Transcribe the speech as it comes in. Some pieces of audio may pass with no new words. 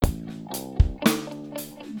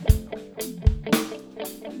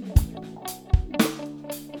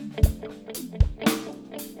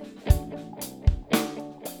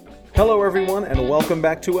Hello, everyone, and welcome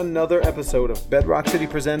back to another episode of Bedrock City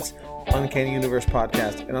Presents Uncanny Universe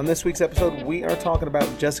Podcast. And on this week's episode, we are talking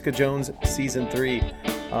about Jessica Jones Season 3,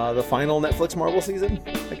 the final Netflix Marvel season,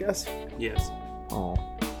 I guess? Yes. Oh,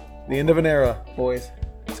 the end of an era, boys.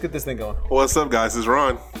 Let's get this thing going. What's up, guys? It's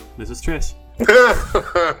Ron. This is Trish.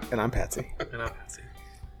 And I'm Patsy. And I'm Patsy.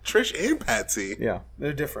 Trish and Patsy. Yeah,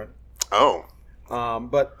 they're different. Oh.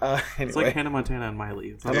 Anyway. It's like Hannah Montana and Miley.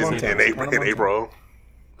 It's not Hannah the same. Montana. In April.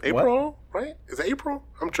 What? April, right? Is it April?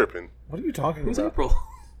 I'm tripping. What are you talking Who's about? April?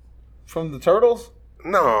 From the Turtles?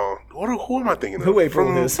 No. Who am I thinking of? Who April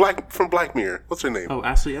from is? From Black Mirror. What's her name? Oh,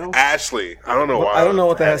 Ashley O? Ashley. I don't know why. I don't know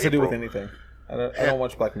what that has to do April. with anything. I don't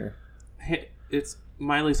watch Black Mirror. It's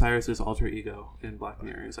Miley Cyrus's alter ego in Black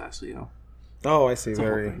Mirror is Ashley O. Oh, I see. a whole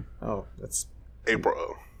Very. thing. Oh, that's April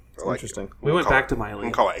O. I like interesting. it. We went Call back it- to We Miley.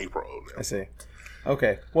 can call it April O now. I see.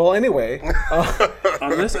 Okay. Well, anyway, On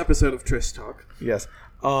this episode of Trish Talk, yes.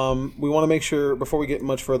 We want to make sure before we get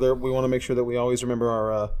much further, we want to make sure that we always remember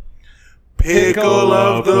our Pickle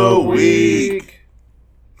of the week.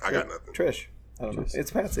 I got nothing. Trish. I don't know.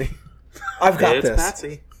 It's Patsy. I've got it's this.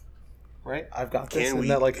 Patsy. Right? I've got this. Can Isn't we?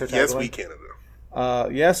 that like her Yes, tagline? we Canada.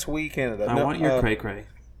 Yes, we Canada. I want your cray cray.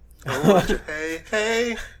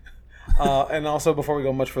 Hey. And also, before we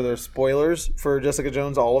go much further, spoilers for Jessica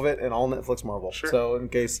Jones, all of it, and all Netflix Marvel. Sure. So, in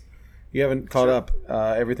case you haven't caught up,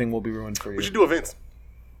 everything will be ruined for you. We should do events.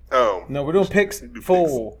 Oh. No, we're doing picks. Do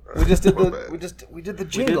Fool. picks. We just did My the. bad. We did the did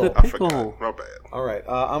jingle. the- I Pickle. forgot. My bad. All right.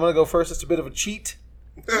 I'm gonna go first. It's a bit of a cheat.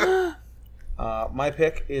 My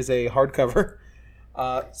pick is a hardcover,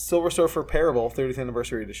 Silver Surfer Parable 30th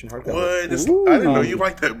Anniversary Edition hardcover. What? I didn't know you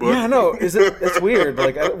liked that book. Yeah, no, it's weird.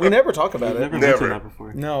 Like we never talk about We've it. never Never. mentioned that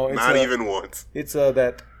before. No, it's Not even once. It's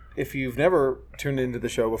that if you've never tuned into the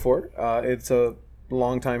show before, it's a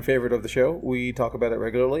longtime favorite of the show. We talk about it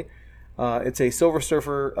regularly. It's a Silver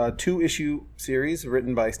Surfer 2-issue series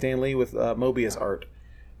written by Stan Lee with Mobius art.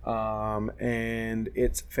 And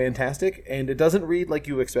it's fantastic. And it doesn't read like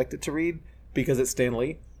you expect it to read because it's Stan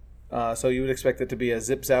Lee. So you would expect it to be a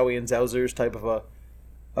Zip Zowie and Zousers type of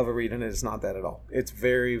a read, and it's not that at all. It's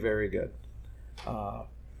very, very good. Anyway,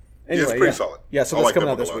 it's pretty solid. Yeah, so I that's like coming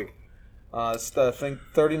that out book this a lot. week. It's the thing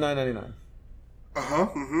 $39.99.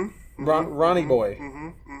 Uh-huh. Ronnie Boy.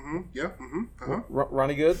 Yeah.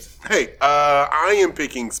 Ronnie Goods. Hey, I am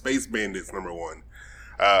picking Space Bandits #1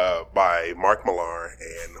 by Mark Millar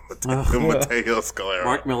and Matteo Scalera.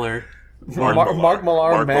 Mark Miller Mark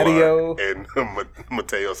Millar, Matteo. and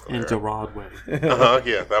Matteo Scalera. and Gerard Way.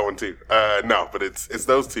 Yeah, that one too. No, but it's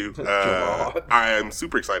those two. I am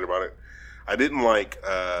super excited about it. I didn't like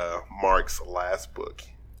Mark's last book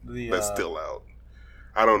that's still out.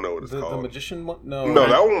 I don't know what it's the called. Magician one? No. No,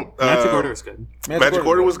 that one. Magic Order is good. Magic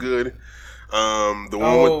Order was good. The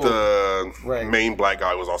one with the right. main black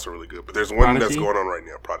guy was also really good. But there's one Prodigy? that's going on right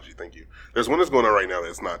now. Prodigy, thank you. There's one that's going on right now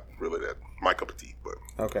that's not really that my cup of tea. But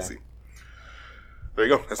Okay. we'll see. There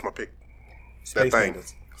you go. That's my pick. Space that thing.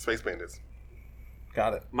 Bandits. Space Bandits.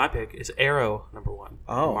 Got it. My pick is Arrow #1.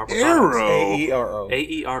 Oh. Marvel Arrow. Comics. AERO.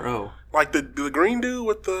 AERO. Like the green dude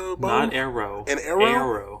with the bow? Not Arrow. An arrow?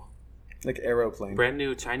 Arrow. Like aeroplane. Brand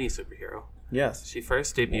new Chinese superhero. Yes. She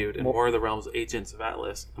first debuted in War of the Realms Agents of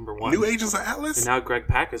Atlas #1. New Agents of And Atlas? now Greg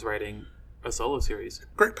Pak is writing a solo series.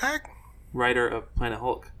 Great Pack? Writer of Planet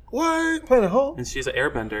Hulk. What? Planet Hulk. And she's an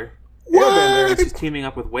airbender. Airbender. And she's teaming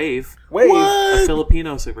up with Wave, Wave. a What?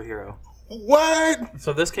 Filipino superhero. What?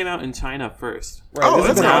 So this came out in China first. Right, Oh, this that's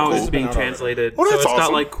has been not out- Now this it's has being been out already. translated. Oh, so that's it's got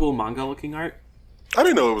awesome. like cool manga looking art. I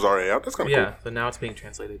didn't know it was already out. That's kind of Yeah, cool. so now it's being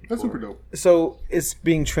translated. That's for- super dope. So it's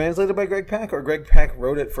being translated by Greg Pak, or Greg Pak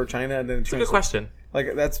wrote it for China and then It's a good translated? question.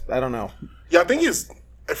 Like that's I don't know. Yeah, I think it's,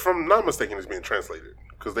 if I'm not mistaken, it's being translated.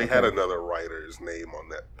 Because they had another writer's name on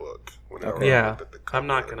that book. Whenever I Yeah, looked at the I'm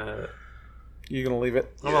not cover. gonna. You gonna leave it?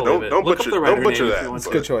 I'm gonna don't- leave it. don't Look butcher- up the writer don't butcher name that. if you want It's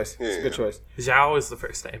to. Good choice. Yeah, It's a good yeah. choice. Zhao is the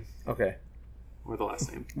first name Okay. or the last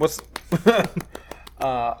name. What's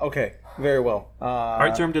okay? Very well.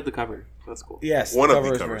 Art Germ did the cover. That's cool. Yes, One the of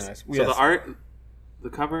the cover is covers. very nice. So Yes. the art, the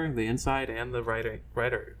cover, the inside, and the writer,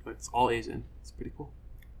 it's all Asian. It's pretty cool.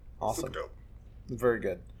 awesome. Super dope. Very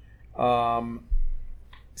good.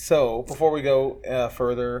 So before we go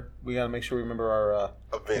further, we got to make sure we remember our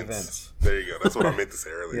Events. There you go. That's what I meant to say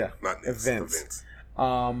earlier. Yeah. Not nits, Events.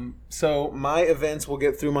 So my events, we'll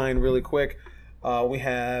get through mine really quick. We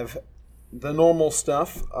have the normal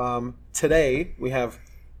stuff. Today we have,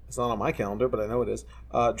 it's not on my calendar, but I know it is.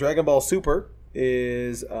 Dragon Ball Super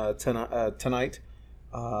is tonight,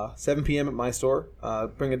 7 p.m. at my store.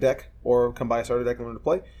 Bring a deck or come by a starter deck and learn to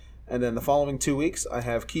play. And then the following 2 weeks, I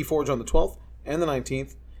have Keyforge on the 12th and the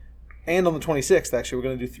 19th. And on the 26th, actually, we're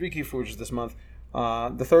going to do 3 Keyforges this month.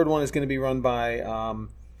 The third one is going to be run by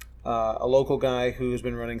a local guy who's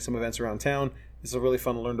been running some events around town. This is a really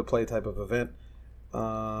fun learn-to-play type of event.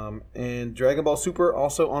 And Dragon Ball Super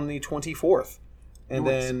also on the 24th. And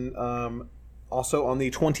then also on the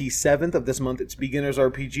 27th of this month, it's Beginner's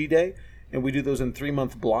RPG Day. And we do those in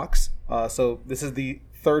 3-month blocks. So this is the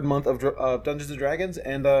third month of Dungeons & Dragons.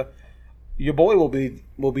 And your boy will be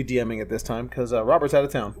DMing at this time because Robert's out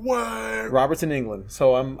of town. What? Robert's in England.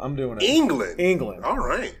 So I'm doing it. England. All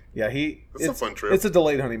right. Yeah, It's a fun trip. It's a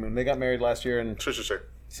delayed honeymoon. They got married last year. And Sure.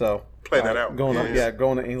 so Play that out. Going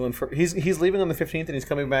to England for he's leaving on the 15th and he's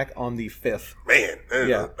coming back on the 5th. Man,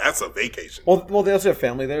 that's a vacation. Well, they also have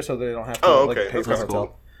family there, so they don't have to pay for a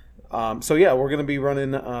hotel. Cool. So yeah, we're going to be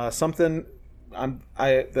running something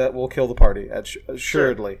that will kill the party.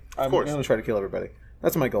 Assuredly, I'm going to try to kill everybody.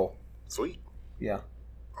 That's my goal. Sweet. Yeah.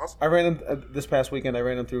 Awesome. I ran him this past weekend. I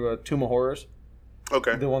ran him through Tomb of Horrors.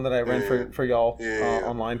 Okay. The one that I ran for y'all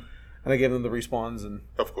online. And I gave them the respawns, and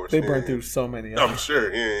of course they burned through so many. I'm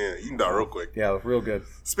sure. Yeah. You can die real quick. Yeah, real good.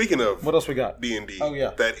 Speaking of what else we got? D&D. Oh yeah,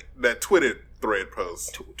 that Twitter thread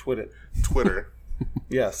post. Twitter.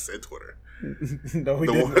 Yes. I said Twitter. No, we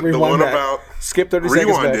didn't. The one about skip 30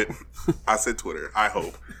 seconds back. Rewind it. I said Twitter. I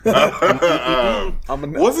hope.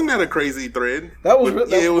 Wasn't that a crazy thread? That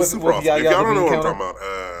was. It was super awesome. If y'all don't know what I'm talking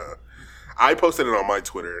about, I posted it on my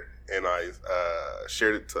Twitter. And I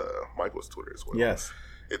shared it to Michael's Twitter as well. Yes.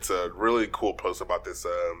 It's a really cool post about this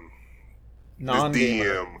non-gamer.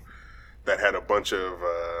 DM that had a bunch of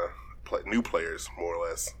new players, more or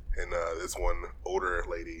less. And this one older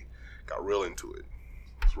lady got real into it.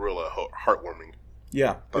 It's real heartwarming.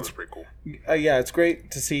 Yeah. That's pretty cool. Yeah, it's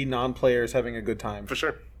great to see non-players having a good time. For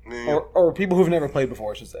sure. Yeah. Or people who've never played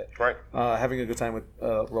before, I should say. Right. Having a good time with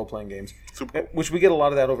role-playing games. Super cool. Which we get a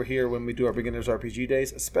lot of that over here when we do our Beginner's RPG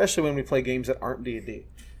Days, especially when we play games that aren't D&D.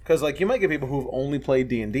 Because you might get people who've only played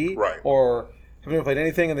D&D. Right. Or have never played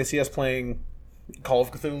anything, and they see us playing Call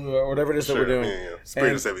of Cthulhu or whatever it is that we're doing. Yeah.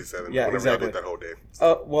 Spirit of 77. Yeah, exactly. I did that whole day.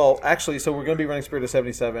 Well, actually, so we're going to be running Spirit of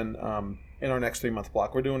 77 in our next 3-month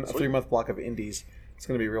block. We're doing a 3-month block of indies. It's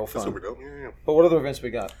going to be real fun. That's super dope. Yeah. But what other events we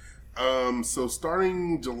got? So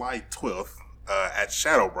starting July 12th at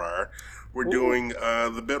Shadowbriar, we're doing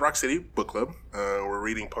the Bedrock City Book Club. We're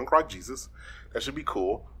reading Punk Rock Jesus. That should be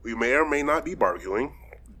cool. We may or may not be barbecuing.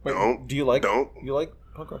 Wait, don't. You like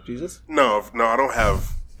Punk Rock Jesus? No, I don't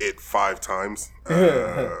have it 5 times.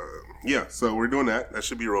 Yeah, so we're doing that. That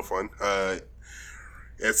should be real fun.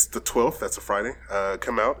 It's the 12th. That's a Friday.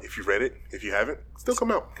 Come out if you read it. If you haven't, still come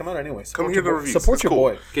out. Come out anyway. Come hear the reviews. Support your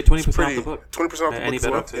boy. Get 20% off the book. 20% off the book. Any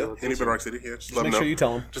Bedrock City. Yeah, any Bedrock City. Yeah, just make sure you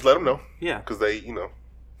tell them. Just let them know. Yeah, because they,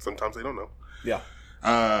 sometimes they don't know. Yeah.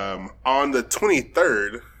 On the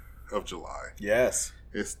 23rd of July. Yes.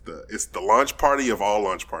 It's the launch party of all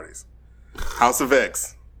launch parties. House of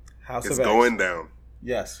X. It's going down.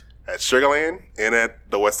 Yes. At Sugarland and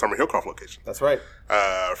at the West Summer Hillcroft location. That's right.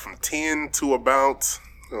 From 10 to about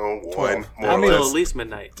 1, more or less. At least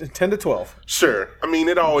midnight. 10 to 12. Sure. I mean,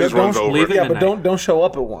 it always runs over. Yeah, but don't show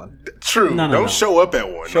up at 1. True. Don't show up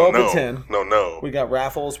at 1. Show up at 10. No. We got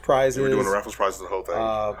raffles, prizes. We're doing the raffles, prizes, the whole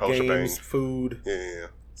thing. Games, food. Yeah.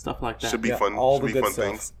 Stuff like that. Should be fun. All Should the be good fun stuff.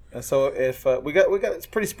 things. So if we got it's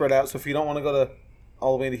pretty spread out. So if you don't want to go to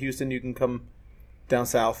all the way to Houston, you can come down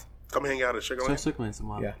south. Come hang out at Sugarland. So Sugarland some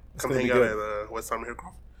love. Yeah. Come hang out at West Summer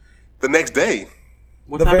Hillcroft. The next day.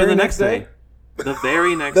 What happened the next day? The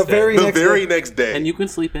very next day. The very next day. And you can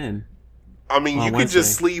sleep in. I mean, you could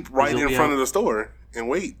just sleep right in front of the store and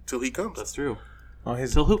wait till he comes. That's true.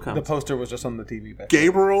 Till who comes? The poster was just on the TV back.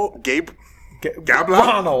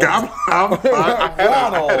 Ronald. Ronald. I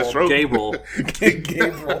had a stroke. Gabriel.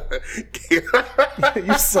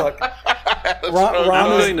 You suck.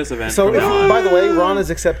 I'm doing this event. So, by the way, Ron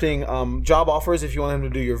is accepting job offers if you want him to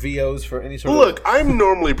do your VOs for any sort of... Look, I'm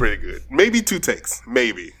normally pretty good. Maybe 2 takes.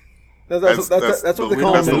 Maybe. That's what they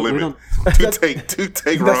call him. That's the limit. Two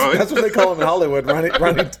take Ron. That's what they call him in Hollywood. Ronnie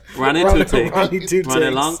 2 takes. Ronnie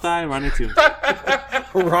long time, Ronnie 2.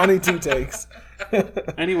 Ronnie 2 takes.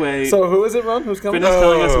 Anyway. So who is it, Ron? Who's coming? Finish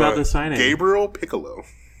telling us about the signing. Gabriel Piccolo.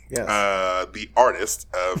 Yes. The artist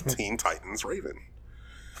of Teen Titans Raven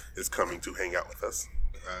is coming to hang out with us.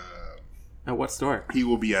 At what store? He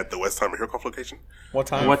will be at the West Summer Hillcroft location. What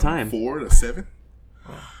time? What time? 4 to 7.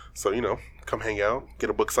 So, come hang out, get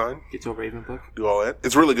a book signed. Get your Raven book. Do all that.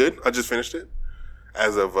 It's really good. I just finished it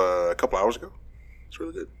as of a couple hours ago. It's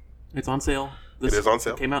really good. It's on sale. It is on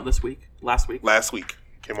sale. Came out this week. Last week.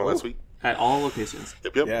 Came out last week. At all locations.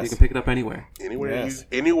 Yep. Yes. You can pick it up anywhere.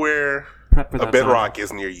 Anywhere Prep for a that Bedrock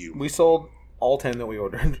is near you. We sold all 10 that we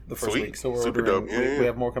ordered the first Sweet. week. So we're Super ordering, dope. Yeah. We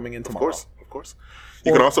have more coming in tomorrow. Of course.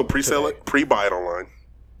 You can also pre-sell it, pre-buy it online.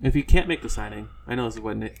 If you can't make the signing, I know this is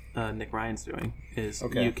what Nick Ryan's doing, is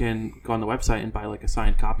you can go on the website and buy like a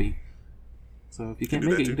signed copy. So if you can't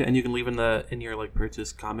make it, and you can leave in your like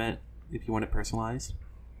purchase comment if you want it personalized.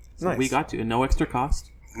 So nice. We got to, and no extra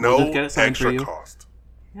cost. No we'll get it signed extra for you. cost.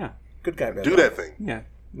 Yeah. Good guy, man. Do that thing. Yeah.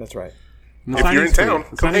 That's right. If you're in town,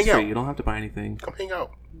 come hang out. You don't have to buy anything. Come hang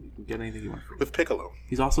out. You can get anything you want free. With Piccolo.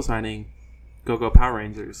 He's also signing Go Power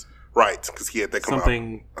Rangers. Right, because he had that come out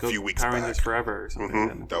a few weeks Power back. Rangers Forever or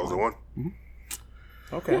something. That was the one.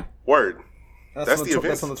 Okay. Yeah. Word. That's the event.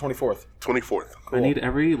 That's on the 24th. 24th. Cool. I need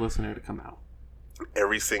every listener to come out.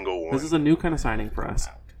 Every single one. This is a new kind of signing for us.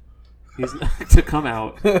 He's to come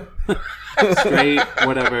out straight,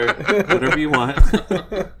 whatever you want.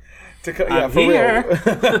 I'm here.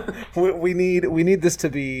 Real. we need this to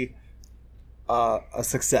be a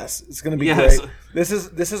success. It's going to be great. This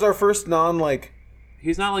is our first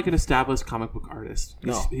He's not like an established comic book artist.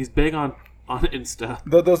 He's big on Insta.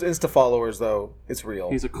 Those Insta followers, though, it's real.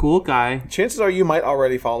 He's a cool guy. Chances are you might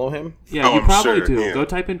already follow him. Yeah, you probably do. Yeah. Go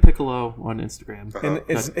type in Piccolo on Instagram. And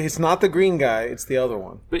it's not the green guy; it's the other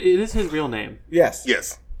one. But it is his real name. Yes.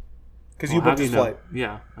 Yes. Because you booked his flight.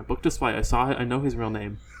 Yeah, I booked his flight. I saw it. I know his real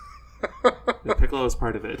name. Piccolo is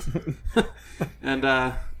part of it.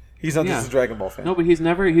 And he's not just a Dragon Ball fan. No, but he's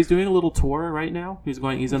doing a little tour right now. He's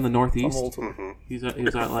in the Northeast. He's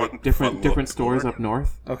at like different stores up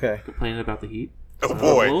north. Okay. Complaining about the heat. Oh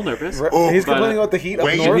boy, I'm a little nervous. He's complaining about the heat up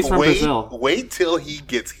north. He's from Brazil. Wait till he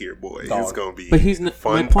gets here, boy. It's gonna be. But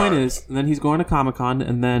fun my point is, then he's going to Comic-Con,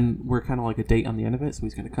 and then we're kind of like a date on the end of it. So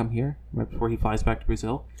he's going to come here right before he flies back to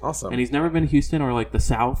Brazil. Awesome. And he's never been to Houston or like the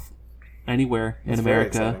South, anywhere in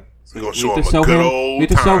America. So we have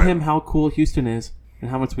to show him how cool Houston is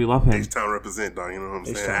and how much we love him. H-Town represent, dog. You know what I'm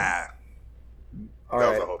saying? That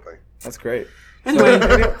was the whole thing. That's great. Anyway,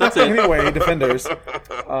 that's it. Anyway, Defenders.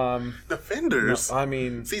 Defenders? No, I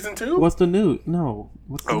mean... Season 2? What's the news? No.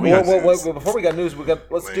 What's the news? Well, before we got news,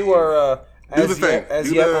 let's do our...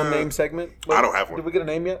 As yet unnamed segment. Wait, I don't have one. Did we get a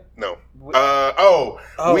name yet? No. We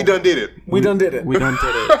done did it. We done did it. We done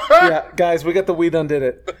did it. Yeah, guys, we got the we done did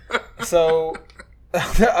it. So,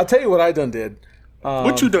 I'll tell you what I done did.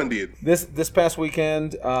 What you done did? This past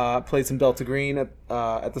weekend, played some Delta Green at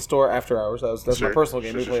the store after hours. That's my personal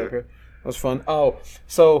game. We played up here. It was fun. Oh,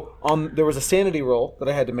 so there was a sanity roll that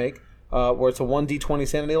I had to make, where it's a 1d20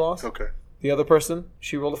 sanity loss. Okay. The other person,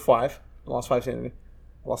 she rolled a 5, lost 5 sanity,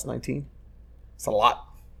 lost 19. It's a lot.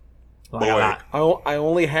 Boy. I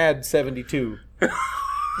only had 72 just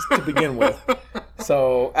to begin with.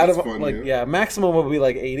 So out of maximum would be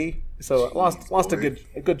like 80. So I lost a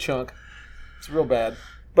good chunk. It's real bad,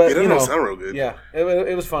 but it doesn't sound real good. Yeah,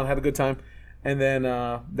 it was fun. Had a good time, and then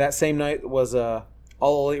that same night was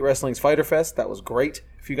All Elite Wrestling's Fighter Fest. That was great.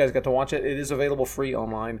 If you guys got to watch it, it is available free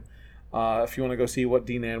online. If you want to go see what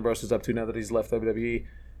Dean Ambrose is up to now that he's left WWE,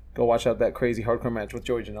 go watch out that crazy hardcore match with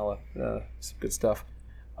Joey Janela. Some good stuff.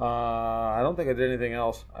 I don't think I did anything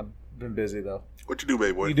else. I've been busy though. What you do,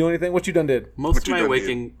 baby boy? You do anything? What you done did? Most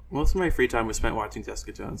of my free time was spent watching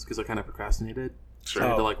Jessica Jones because I kind of procrastinated. Sure. I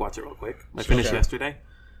had to watch it real quick. I finished yesterday.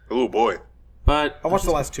 Oh boy. But I watched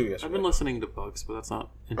the last 2 yesterday. I've been listening to books, but that's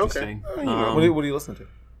not interesting. Okay. What are you listening to?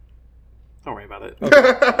 Don't worry about it.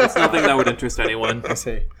 Okay. It's nothing that would interest anyone. I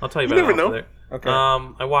see. I'll tell you about it never later. Okay.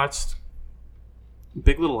 I watched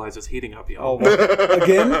Big Little Lies is heating up, y'all. Oh,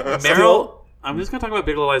 again? Meryl. I'm just gonna talk about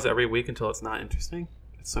Big Little Lies every week until it's not interesting.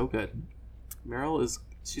 It's so good. Meryl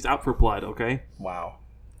she's out for blood. Okay. Wow.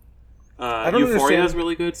 Euphoria is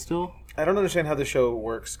really good still. I don't understand how the show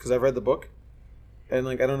works because I've read the book, and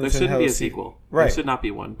I don't understand how there shouldn't be a sequel. Right. There should not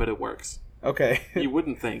be one, but it works. Okay. You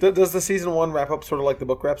wouldn't think. Does the season 1 wrap up sort of like the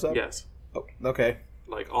book wraps up? Yes. Oh, okay.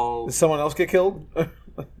 Does someone else get killed?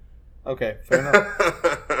 Okay, fair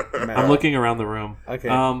enough. I'm looking around the room. Okay.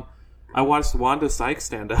 I watched Wanda Sykes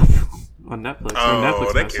stand up on Netflix. Oh,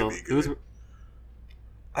 that special. can't be good.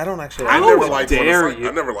 I don't actually. I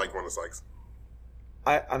never liked Wanda Sykes.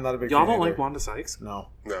 I'm not a big. Y'all fan don't either. like Wanda Sykes? No.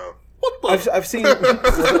 I've seen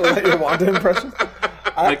your Wanda impression.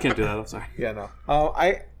 I can't do that. I'm sorry. Yeah, no.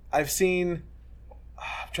 I've seen.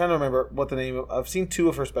 I'm trying to remember what the name. I've seen 2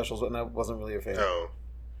 of her specials, and I wasn't really a fan. No.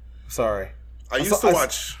 Sorry. I used to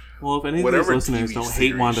watch. Well, if any of these listeners don't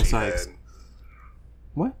hate Wanda Sykes,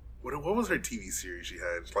 what was her TV series she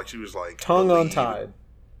had? Like she was like Tongue Untied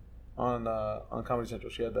on Comedy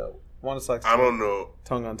Central. She had that Wanda Sykes. I don't know.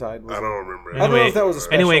 Tongue Untied. I don't remember. I don't know if that was a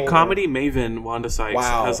special. Anyway, comedy maven Wanda Sykes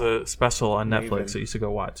has a special on Netflix that you should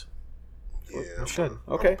go watch. Yeah, I should.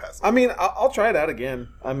 Okay. I mean, I'll try it out again.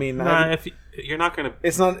 I mean, if you're not gonna,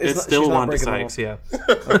 it's still Wanda Sykes. Yeah.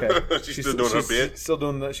 Okay. she's still doing her bit. She's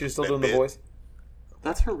still doing the voice.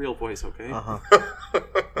 That's her real voice. Okay. I'm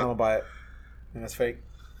gonna buy it. And that's fake.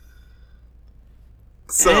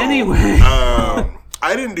 So anyway,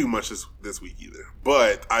 I didn't do much this week either,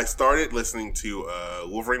 but I started listening to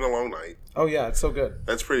Wolverine: A Long Night. Oh yeah, it's so good.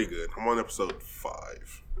 That's pretty good. I'm on episode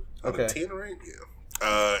 5. Okay. 10, right?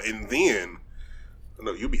 Yeah. And then, I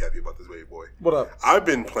know you'll be happy about this, baby boy. What up? I've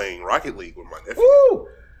been playing Rocket League with my nephew. Woo!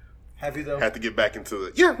 Have you though? Had to get back into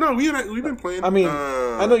the. Yeah, no, we've been playing. I mean,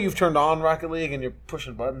 I know you've turned on Rocket League and you're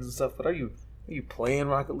pushing buttons and stuff, but are you playing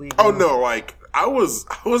Rocket League now? Oh no, like I was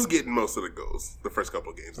getting most of the goals the first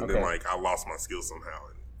couple of games, and then like I lost my skills somehow,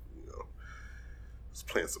 and I was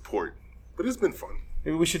playing support, but it's been fun.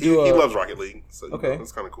 Maybe we should do. He loves Rocket League, so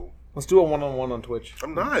it's kind of cool. Let's do a 1-on-1 on Twitch.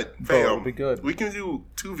 I'm not, fam. It'll be good. We can do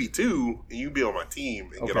 2v2, and you be on my team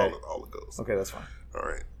and get all the goals. Okay, that's fine. All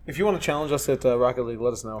right. If you want to challenge us at Rocket League,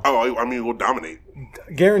 let us know. Oh, I mean, we'll dominate.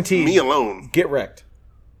 Guaranteed. Me alone. Get wrecked.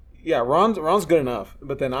 Yeah, Ron's good enough,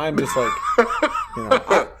 but then I'm just like,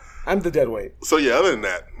 I'm the dead weight. So yeah, other than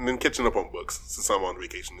that, and then catching up on books since I'm on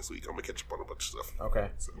vacation this week, I'm gonna catch up on a bunch of stuff. Okay.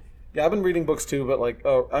 So. Yeah, I've been reading books too, but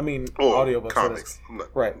audiobooks. Comics.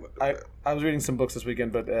 I was reading some books this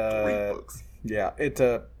weekend, but read books. Yeah,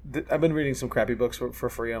 I've been reading some crappy books for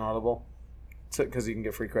free on Audible, because you can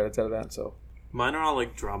get free credits out of that. So mine are all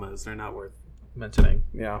like dramas; they're not worth mentioning.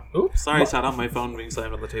 Yeah. Oops. Sorry, shout out my phone being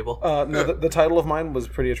slammed on the table. No, the title of mine was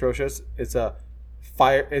pretty atrocious. It's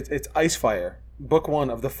Fire. It's Ice Fire, book 1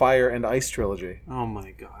 of the Fire and Ice trilogy. Oh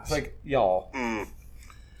my gosh! It's like y'all.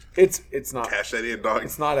 It's not. Cash that in, dog.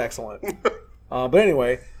 It's not excellent. But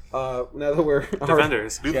anyway, now that we're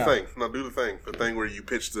Defenders, do the thing. No, do the thing. The thing where you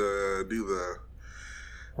pitch do the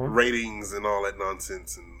ratings and all that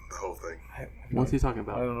nonsense and the whole thing. What's he talking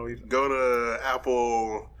about? I don't know. Go to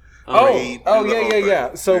Apple.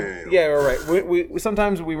 Yeah. So right. We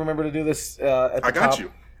sometimes we remember to do this at the top. I got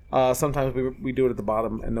you. Sometimes we do it at the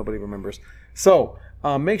bottom and nobody remembers. So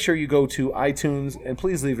make sure you go to iTunes and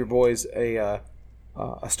please leave your boys a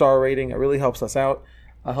star rating. It really helps us out.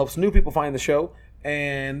 Helps new people find the show.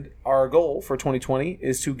 And our goal for 2020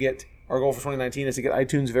 is to get. Our goal for 2019 is to get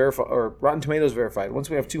iTunes verified or Rotten Tomatoes verified. Once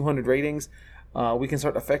we have 200 ratings, we can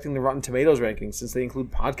start affecting the Rotten Tomatoes rankings since they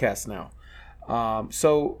include podcasts now.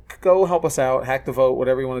 So go help us out, hack the vote,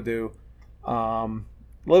 whatever you want to do.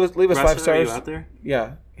 Leave us Russia, 5 stars. Are you out there?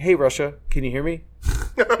 Yeah. Hey Russia, can you hear me?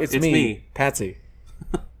 It's me, Patsy.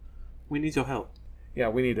 We need your help. Yeah,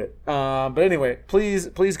 we need it. But anyway, please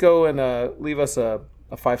go and leave us a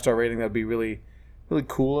 5-star rating. That'd be really, really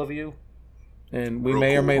cool of you. And we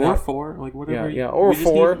may or may not. Or 4, like whatever. Yeah, or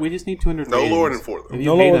 4. We just need 200 No ratings. lower than 4, though. If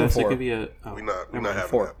you hate us, it could be a... Oh, we're not having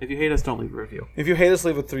 4. that. If you hate us, don't leave a review. If you hate us,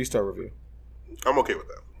 leave a 3-star review. I'm okay with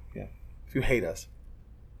that. Yeah. If you hate us.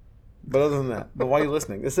 But other than that, but why are you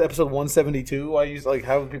listening? This is episode 172. Why are you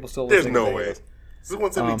how are people still listening? There's no way. Is this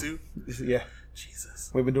 172? Yeah.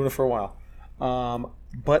 Jesus. We've been doing it for a while.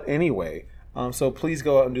 But anyway, so please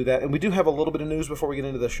go out and do that. And we do have a little bit of news before we get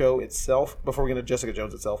into the show itself, before we get into Jessica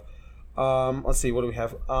Jones itself. Let's see, what do we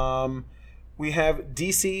have? We have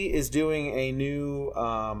DC is doing a new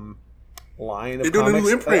line of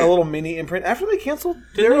comics, a little mini imprint after they canceled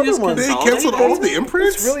their other ones. They canceled all the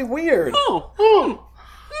imprints? It's really weird.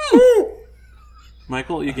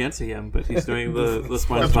 Michael, you can't see him, but he's doing the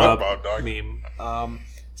SpongeBob meme.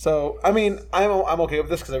 So I mean, I'm okay with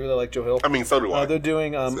this because I really like Joe Hill. I mean, so do I. They're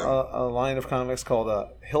doing a line of comics called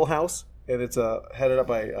Hill House, and it's headed up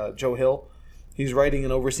by Joe Hill. He's writing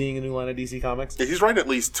and overseeing a new line of DC Comics. Yeah, he's writing at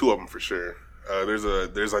least 2 of them for sure.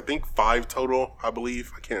 There's I think 5 total, I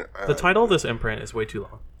believe. I can't. The title of this imprint is way too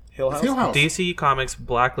long. Hill House? DC Comics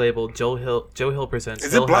Black Label Joe Hill presents.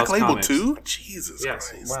 Is Hill it Black House Label Comics. too? Jesus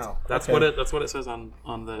Christ! Wow, that's what it says on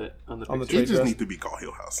the picture. It just needs to be called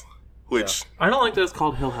Hill House. Which I don't like that it's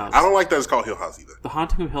called Hill House. I don't like that it's called Hill House either. The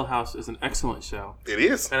Haunting of Hill House is an excellent show. It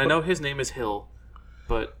is, and I know his name is Hill.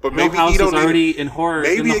 But maybe Hill House he don't is already in horror.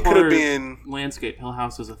 Maybe it could have been landscape. Hill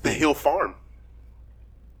House is a thing. The Hill Farm.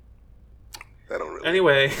 I don't really.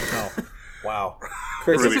 Anyway. Oh, wow.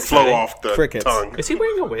 Really flow off the tongue. Is he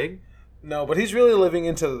wearing a wig? No, but he's really living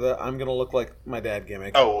into the "I'm going to look like my dad"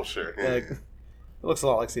 gimmick. Oh, well, sure. Yeah. It looks a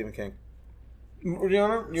lot like Stephen King. You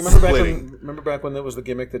remember back when there was the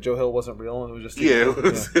gimmick that Joe Hill wasn't real and it was just Stephen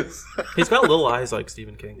King? He's got little eyes like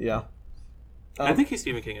Stephen King. Yeah. I think he's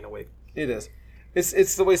Stephen King in a wig. It is.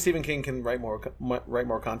 It's the way Stephen King can write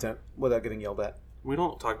more content without getting yelled at. We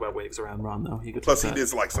don't talk about wigs around Ron though. Plus, he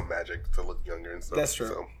did like some magic to look younger and stuff. That's true.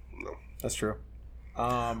 So, no. That's true.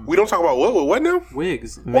 We don't talk about what now?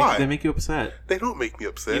 Wigs. Why? They make you upset. They don't make me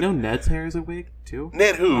upset. You know Ned's hair is a wig too.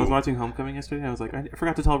 Ned who? I was watching Homecoming yesterday. And I was like, I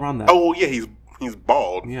forgot to tell Ron that. Oh yeah, he's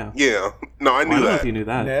bald. Yeah. No, I knew I don't know that. if you knew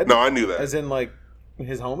that. Ned? No, I knew that. As in, like,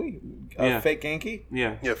 his homie? Yeah. Fake Genki?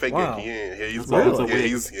 Yeah. Yeah, fake Wow. Yankee. Yeah, he's That's bald. a wig.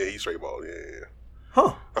 He's straight bald. Yeah.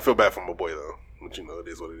 Huh. I feel bad for my boy though, but you know it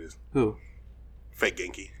is what it is. Who? Fake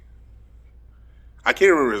Genki. I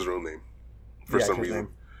can't remember his real name for The some actor's reason.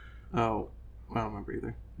 name. Oh, I don't remember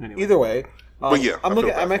either. Anyway. Either way. But yeah, I feel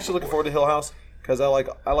bad I'm for actually my looking boy. forward to Hill House because I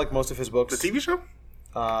like most of his books. The TV show?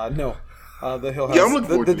 No. The Hill House. Yeah, I'm looking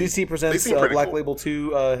forward the to these. DC presents They seem pretty Black cool. Label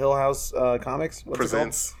 2 Hill House comics. What's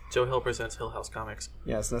Presents. Joe Hill presents Hill House Comics. It called?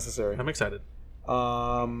 Yeah, it's necessary. I'm excited.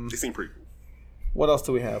 They seem pretty cool. What else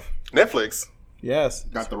do we have? Netflix, Yes,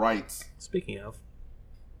 Got the rights. Speaking of,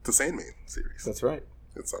 the Sandman series. that's right.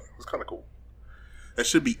 It's kind of cool. That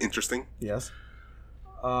should be interesting. Yes.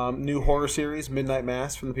 New horror series, Midnight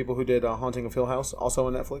Mass, from the people who did Haunting of Hill House, also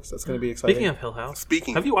on Netflix. That's going to be exciting. speaking of Hill House,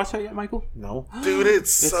 Speaking- have you watched that yet, Michael? No. Dude,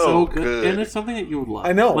 it's so good. and it's something that you would love.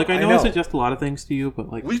 I know, Like I I know, know. I suggest a lot of things to you,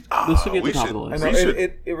 but like We- this should be at we the top should- of the I list. know. We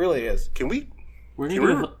should- It really is. Can we We're Can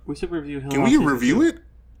gonna we- we should review Hill can House. we season review 2. it?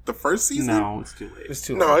 The first season? No, it's too late. It's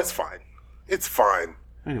too No, late. it's fine. It's fine.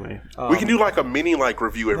 Anyway, We can do like a mini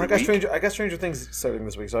review every I got week. I got Stranger Things starting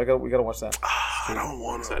this week, so we got to watch that. I don't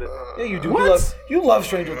want excited. to. Yeah, you do. What? You love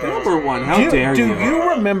Stranger Things. number one. How dare do you? you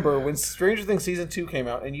remember when Stranger Things season 2 came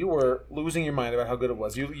out and you were losing your mind about how good it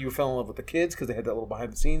was? You fell in love with the kids because they had that little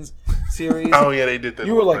behind the scenes series. Oh yeah, they did that.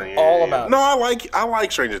 You were, little like, thing. all Yeah. about it. No, I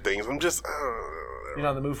like Stranger Things. I'm just. You're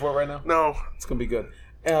not in the mood for it right now. No. It's gonna be good.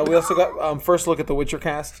 We also got first look at the Witcher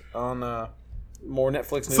cast on more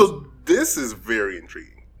Netflix news. So this is very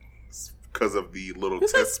intriguing because of the little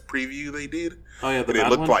test preview they did. Oh yeah, the And it bad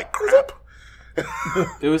looked one? like crap.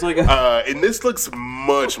 It was like a, And this looks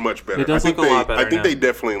much better. It does I think look a lot better I think now. they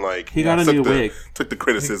definitely He got a took new the, wig. Took the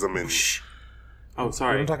criticism and oh we're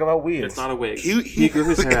sorry, gonna talk about wigs. it's not a wig. he He grew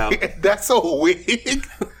his hair out. That's a wig.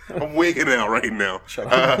 I'm wigging out right now.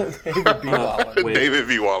 David B. Wallen. Wig. David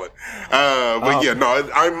V. Wallen. But yeah, no,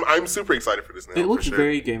 I'm super excited for this now. It looks for sure.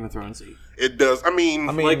 very Game of Thronesy. It does. I mean,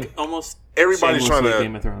 Like almost everybody's trying shamelessly to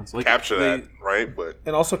Game of Thrones. Like capture they- that, right? But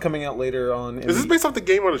And also coming out later on. is this based off the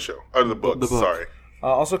game or the show or the book? The book. Sorry.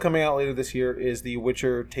 Also coming out later this year is the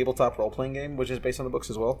Witcher tabletop role playing game, which is based on the books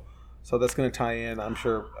as well. So that's going to tie in, I'm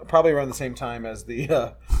sure, probably around the same time as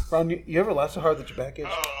the. Ron, you ever laugh so hard that your back itch?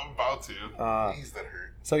 Oh, I'm about to. He's that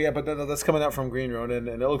hurt. So yeah, but that's coming out from Green Ronin,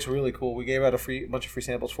 and it looks really cool. We gave out a bunch of free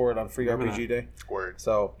samples for it on Free Remember RPG Day, Word.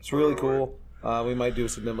 so it's really cool. We might do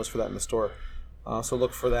some demos for that in the store, so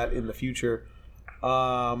look for that in the future.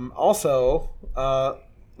 Also,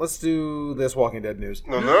 let's do this Walking Dead news.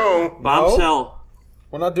 No. Bombshell.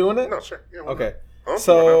 We're not doing it. No, sure. Yeah, why Okay. not?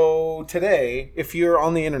 So today, if you're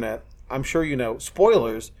on the internet, I'm sure you know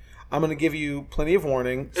spoilers. I'm going to give you plenty of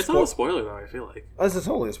warning. It's not a spoiler though. I feel like. This is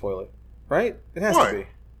totally a spoiler, right? It has Why? to be.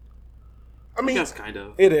 I mean, Yes, kind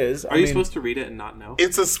of. It is. Are you supposed to read it and not know?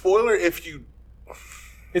 it's a spoiler if you.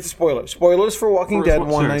 It's a spoiler. Spoilers for Walking Dead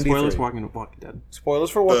 193. Spoilers for Walking Dead. Spoilers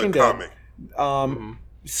for The Walking Dead. comic.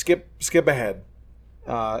 Skip ahead.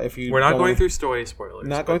 If you We're not don't going wanna- through story spoilers.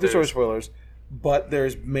 Not but going through story there's- spoilers, but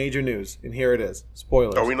there's major news, and here it is.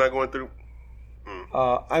 Spoilers. Are we not going through?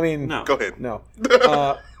 I mean, No. Go ahead. no.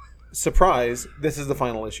 Surprise! This is the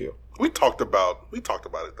final issue. We talked about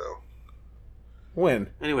it though. When?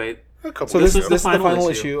 Anyway, A couple So weeks this ago. is the final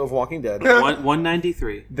issue of Walking Dead.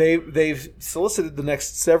 193. They've solicited the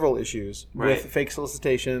next several issues Right. with fake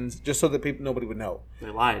solicitations, just so that nobody would know. They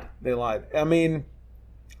lied. They lied. I mean,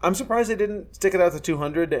 I'm surprised they didn't stick it out to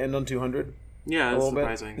 200 to end on 200. Yeah, A it's little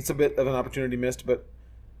surprising. bit. It's a bit of an opportunity missed, but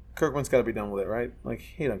Kirkman's got to be done with it, right? Like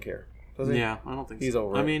he don't care, does he? Yeah, I don't think He's so.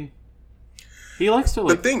 over I it. mean, he likes to The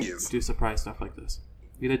like thing is, do surprise stuff like this.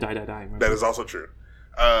 He did die. Remember? that is also true.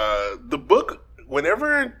 The book,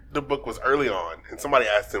 whenever the book was early on, and somebody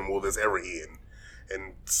asked him, "Will this ever end?"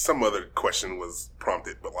 and some other question was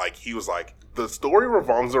prompted, but like he was like, "The story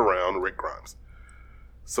revolves around Rick Grimes.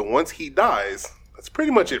 So once he dies, that's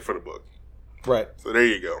pretty much it for the book." Right. So there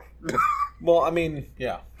you go. Well, I mean,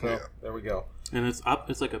 yeah. So, Yeah. there we go. And it's up.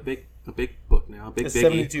 It's like a big book now. A big It's biggie.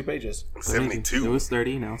 72 pages. 72. It was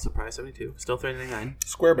 30. Now surprise 72. Still 39.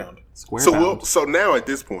 Square bound. Square So bound. so now at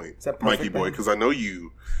this point, Is that perfect, Mikey boy, man? because I know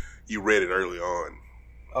you read it early on.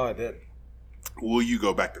 Oh, I did. Will you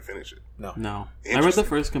go back to finish it? No. No, I read the Interesting.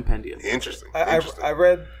 first compendium. Interesting. I Interesting.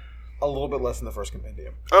 read a little bit less than the first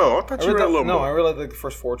compendium. Oh, I thought you read a little no, more. I read like the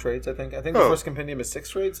first 4 trades. I think. The Oh. first compendium is 6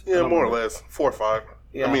 trades. I Yeah, don't more or remember. less 4 or 5.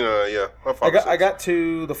 Yeah. I mean, yeah, 5 or I 6. got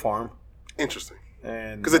to the farm, Interesting.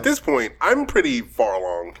 and Because at this point, I'm pretty far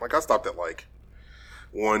along. Like I stopped at like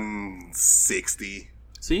 160.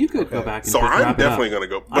 So you could go back and So just I'm wrap it definitely up. going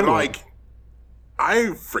to go. But, like,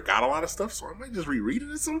 I forgot a lot of stuff, so I might just reread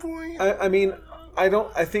it at some point. I mean, I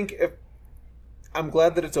think if... I'm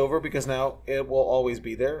glad that it's over because now it will always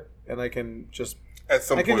be there, and I can just... At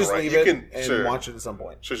some point, I can just right? leave You it can, and watch it at some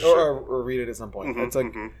point. Sure. Or read it at some point. It's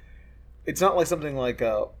like... It's not like something like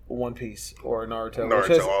One Piece or Naruto.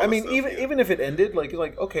 Which is, I mean, even if it ended, like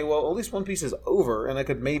okay, well, at least One Piece is over, and I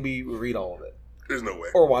could maybe read all of it. There's no way.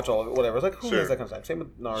 Or watch all of it, whatever. It's like, who has that kind of time? Same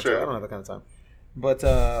with Naruto. I don't have that kind of time. But,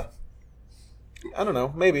 I don't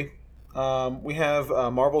know. Maybe. We have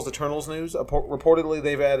Marvel's Eternals news. Reportedly,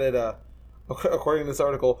 they've added, according to this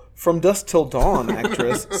article, From Dusk Till Dawn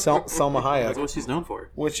actress Salma Hayek. That's what she's known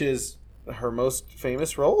for. Which is her most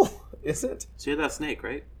famous role, is it? She had that snake,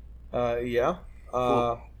 right? Yeah.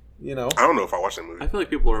 Cool. You know. I don't know if I watched that movie. I feel like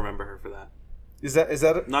people will remember her for that. Is that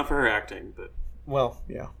it? Not for her acting, but... Well,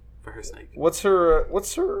 yeah. For her snake. What's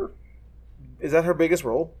her... Is that her biggest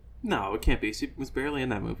role? No, it can't be. She was barely in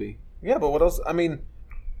that movie. Yeah, but what else? I mean,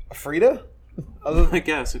 Frida? I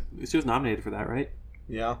guess. She was nominated for that, right?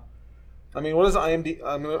 Yeah. I mean, what is IMDb?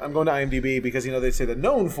 I'm going to IMDb because, they say that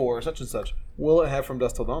known for such and such. Will it have From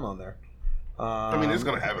Dusk Till Dawn on there? I mean, it's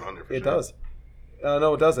going to have it on there for It does.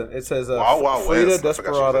 No, it doesn't. It says Wild Wild Frida, West.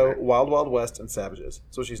 Desperado, Wild Wild West, and Savages.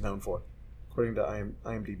 That's what she's known for, according to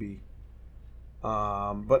IMDb.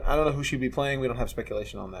 But I don't know who she'd be playing. We don't have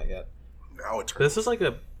speculation on that yet. This is like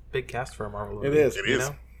a big cast for a Marvel movie. It is. It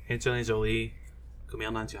is. Angelina Jolie.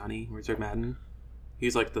 Kumail Nanjiani, Richard Madden.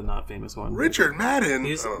 He's like the not famous one. Richard Madden.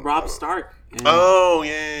 He's Rob Stark. Oh,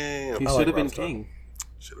 yeah. He should have been king.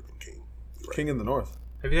 Should have been king. Right. King in the North.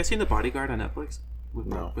 Have you guys seen The Bodyguard on Netflix?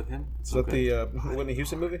 No. With him? Is that the Whitney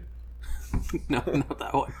Houston movie? No, not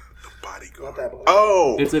that one. The Bodyguard. Not that one.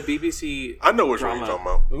 Oh. It's a BBC I know which one you're talking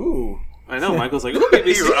about. Ooh. I know. Michael's like, ooh,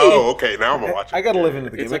 BBC. Okay. Now I'm going to watch it. I got to live into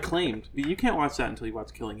the game. It's acclaimed. You can't watch that until you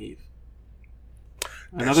watch Killing Eve.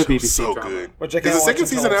 Another BBC so drama. good. Which I Is the second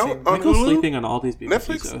season out on Michael's Hulu? sleeping on all these BBC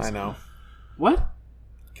Netflix? shows. I know. What?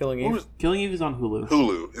 Killing Eve? Killing Eve is on Hulu.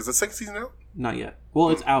 Hulu. Is the second season out? Not yet. Well,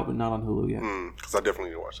 it's out, but not on Hulu yet. Because I definitely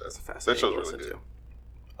need to watch that. That show's really good.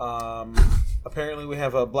 Apparently, we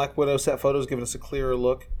have a Black Widow set photos giving us a clearer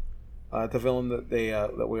look at the villain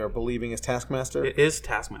that we are believing is Taskmaster. It is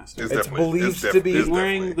Taskmaster. It's believed to be. He's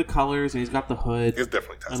wearing the colors and he's got the hood. It's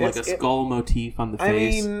definitely And Taskmaster. like a skull motif on the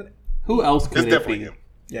face. I mean, who else could It's it definitely be? him.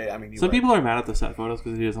 Yeah, I mean, Some people are mad at the set photos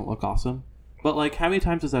because he doesn't look awesome. But like, how many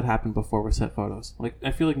times has that happened before with set photos? Like,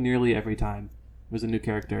 I feel like nearly every time there's a new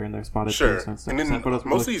character and they're spotted. Sure. And And then set photos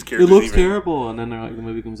most of like, these characters it looks even- terrible, and then they're like, the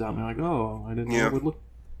movie comes out and they're like, oh, I didn't know it would look.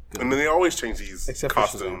 And then they always change these Except for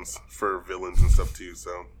costumes for villains and stuff too.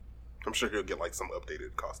 So I'm sure he'll get like some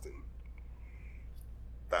updated costume.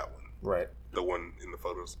 That one, right? The one in the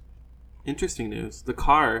photos. Interesting news: the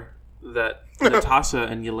car that Natasha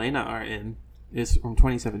and Yelena are in is from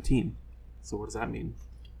 2017. So what does that mean?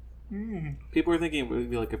 People were thinking it would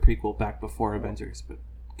be like a prequel back before Avengers, but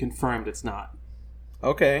confirmed it's not.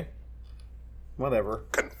 Okay. Whatever.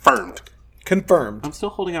 Confirmed. I'm still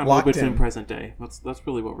holding out Locked hope it's in. in present day. That's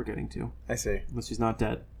really what we're getting to. I see. But she's not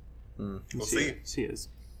dead. We'll see. She is.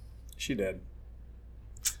 She dead.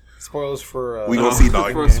 Spoilers for... We gonna see,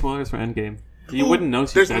 dog. For spoilers for Endgame. You wouldn't know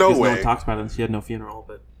she's There's dead no because no way. one talks about it and she had no funeral,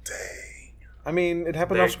 but... Dang. I mean, it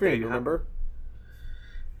happened There- off screen, there you remember?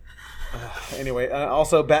 Anyway,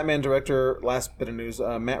 also, Batman director, last bit of news,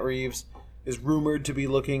 Matt Reeves is rumored to be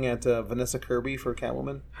looking at Vanessa Kirby for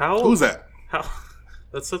Catwoman. Who's that? How?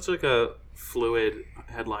 That's such like a fluid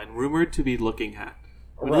headline. Rumored to be looking at.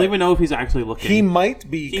 We Right. don't even know if he's actually looking. He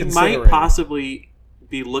might be He considering might possibly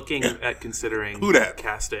be looking at considering Who dat?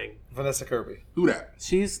 casting. Vanessa Kirby. Who that?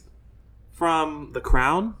 She's from The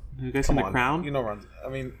Crown. Have you guys seen Come The on. Crown? You know, Ron. I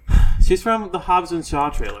mean, She's from the Hobbs and Shaw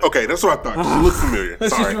trailer. Okay, that's what I thought. She looks familiar. she's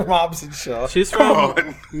Sorry. from Hobbs and Shaw. She's Come from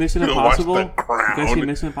on. Mission You don't watch Impossible. The You guys Crown. see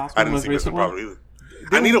Mission Impossible? I didn't most see Mission recent one? Impossible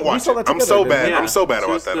either. I need to watch saw it. that I'm together, so didn't bad. we? I'm so bad She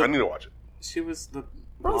about was that. the- I need to watch it. She was the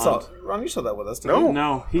Ron, blonde. Ron, you saw that with us, No. didn't you?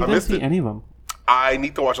 No, he I didn't missed see it. any of them. I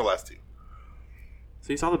need to watch the last two.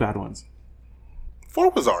 So you saw the bad ones. 4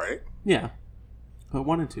 was alright. Yeah. But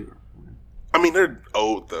 1 and 2. I mean, they're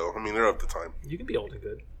old though. I mean, they're of the time. You can be old and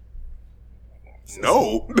good.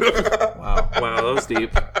 No. Wow. Wow, that was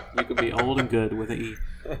deep. You could be old and good with an E.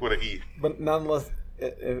 With an E. But nonetheless,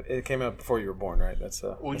 it came out before you were born, right? That's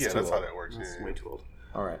Well, that's yeah, too that's how old. that works. That's Yeah. way too old.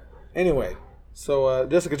 All right. Anyway, so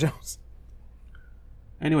Jessica Jones.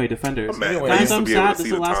 Anyway, Defenders. I'm mad. Anyway, I Guys, used to I'm be able sad. to This see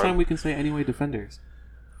is the last time. time we can say Anyway, Defenders.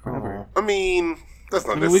 Forever. I mean, that's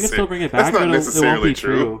not I mean, we can still bring it back, That's not but it won't necessarily be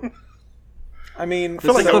true. true. I mean, This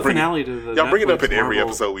is like the y'all bring- finale to the Y'all bring it up Netflix in every Marvel.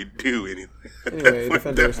 episode we do. Anyway, Anyway, at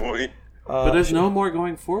that Defenders. point. But there's no more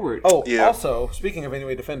going forward. Oh, yeah. Also, speaking of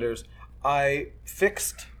Anyway Defenders, I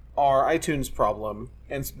fixed our iTunes problem,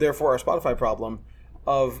 and therefore our Spotify problem,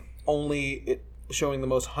 of only it showing the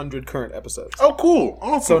most 100 current episodes. Oh, cool.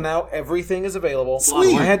 Awesome. So now everything is available.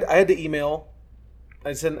 Sweet. I had to email.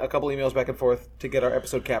 I sent a couple emails back and forth to get our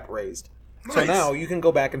episode cap raised. Nice. So now you can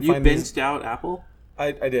go back and find... You binged out Apple?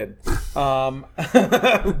 I did.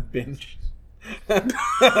 Binge. For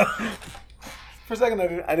a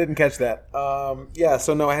second, I didn't catch that. Yeah,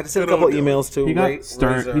 so no, I had to send a couple emails to...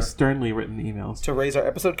 He's sternly written emails. To raise our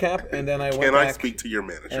episode cap, and then I went back... Can I speak to your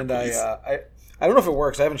manager, and please? I don't know if it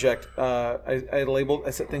works. I haven't checked. I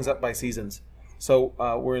set things up by seasons. So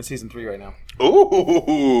we're in season 3 right now.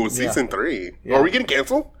 Ooh, season 3. Yeah. Are we getting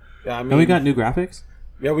canceled? Yeah, I mean... And we got new graphics?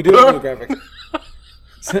 Yeah, we do have new graphics.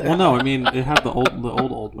 Well, no, I mean, it had the old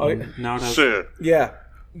one. Oh, yeah. Now it has... Sure. Yeah.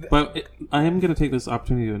 But I am going to take this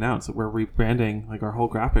opportunity to announce that we're rebranding. Like, our whole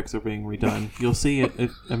graphics are being redone. You'll see it.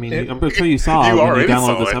 I'm sure you saw when you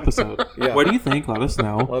download this episode. Yeah. What do you think? Let us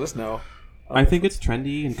know. Let us know. I think it's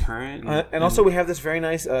trendy and current. And also we have this very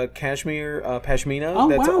nice cashmere pashmina. Oh,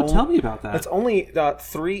 wow. Tell me about that. That's only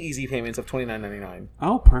 3 easy payments of $29.99.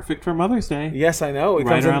 Oh, perfect for Mother's Day. Yes, I know. It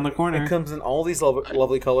right around the corner. It comes in all these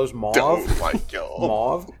lovely colors. Mauve.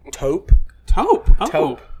 Mauve. Taupe. Taupe. Oh.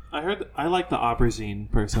 Taupe. I like the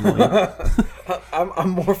aubergine personally. I'm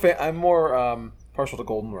more partial to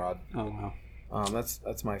goldenrod. Oh wow.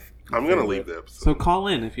 That's my. I'm gonna leave the episode. So call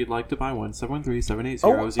in if you'd like to buy one.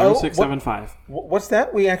 713-780-0675. What's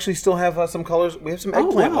that? We actually still have some colors. We have some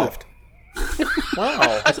eggplant left.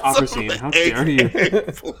 Wow. That's aubergine. How dare you?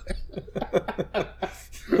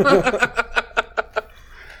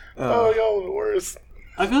 Oh, y'all are the worst.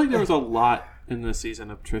 I feel like there was a lot in this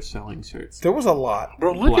season of Trish selling shirts. There was a lot.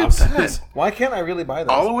 Bro, look at that. Why can't I really buy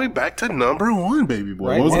those? All the way back to number 1, baby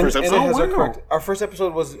boy. Right? What was the first episode? Our first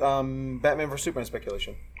episode was Batman vs. Superman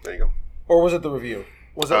speculation. There you go. Or was it the review?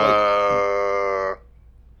 Was it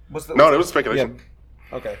no, it was speculation.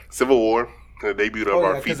 Yeah. Okay. Civil War, the debut of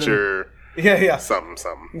our feature. Yeah. Something.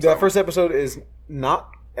 The first episode is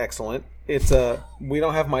not excellent. It's we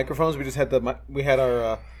don't have microphones. We just had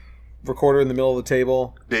our recorder in the middle of the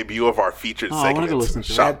table. Debut of our featured segment. I want to go listen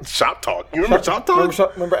to Shop Talk. You remember Shop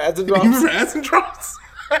Talk? Remember Ads and Drops? You remember Ads and Drops?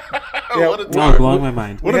 Yeah, what a time. Blowing my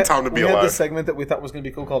mind. What a time to be alive. We had this segment that we thought was going to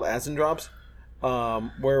be cool called Ads and Drops.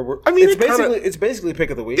 Where we're, it's basically pick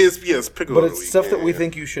of the week. It's pick of the week. But it's stuff that we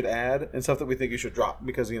think you should add and stuff that we think you should drop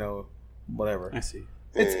because whatever. I see.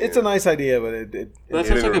 It's a nice idea, but that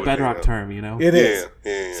sounds like a bedrock term, It is.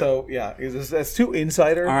 Yeah. So that's too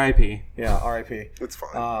insider. R.I.P. Yeah, R.I.P. It's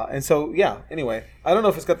fine. And so anyway, I don't know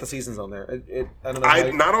if it's got the seasons on there. I don't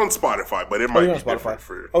know. Not on Spotify, but it might be different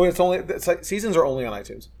for. Oh, it's like seasons are only on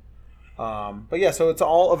iTunes. But yeah, so it's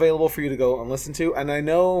all available for you to go and listen to. And I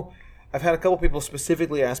know I've had a couple people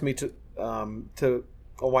specifically ask me to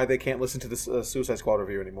why they can't listen to the Suicide Squad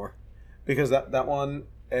review anymore, because that one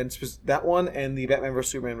and the Batman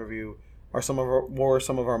vs Superman review are some of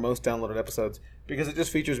our most downloaded episodes because it just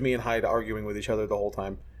features me and Hyde arguing with each other the whole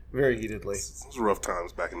time, very heatedly. It was rough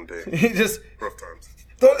times back in the day. Rough times.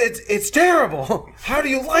 It's terrible. How do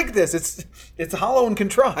you like this? It's hollow and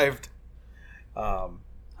contrived. Hot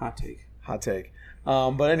take.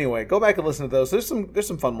 But anyway, go back and listen to those. There's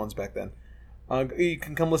some fun ones back then. You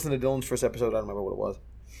can come listen to Dylan's first episode. I don't remember what it was.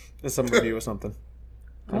 There's some review or something.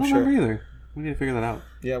 I don't remember either. We need to figure that out.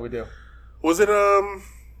 Yeah, we do. Was it it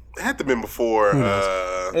had to have been before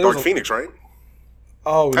Dark Phoenix, right?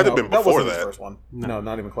 Oh, had to have been before that. The first one. No,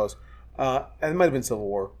 not even close. And it might have been Civil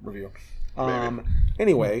War review.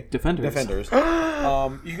 Anyway, Defenders.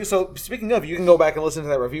 So speaking of, you can go back and listen to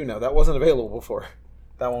that review now. That wasn't available before.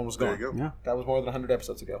 That one was gone. There you go. Yeah, that was more than 100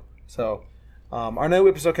 episodes ago. So our new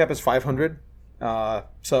episode cap is 500.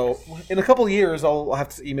 So in a couple of years, I'll have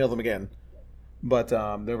to email them again. But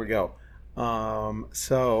there we go.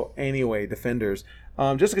 So anyway, Defenders.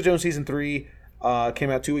 Jessica Jones season 3 came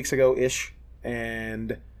out 2 weeks ago ish,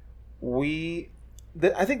 and I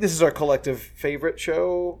think this is our collective favorite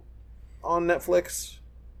show on Netflix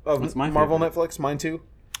of Marvel favorite. Netflix. Mine too.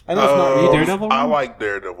 I know it's not Daredevil. I like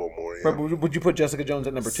Daredevil more. Yeah. But would you put Jessica Jones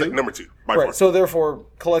at number 2? Number 2, by right. far. So therefore,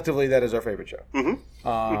 collectively, that is our favorite show.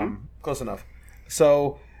 Mm-hmm. Close enough.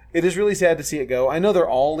 So it is really sad to see it go. I know they're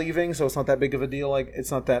all leaving, so it's not that big of a deal. Like, it's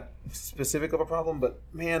not that specific of a problem. But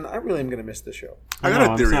man, I really am going to miss this show. I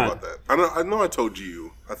got a theory about that. I know. I told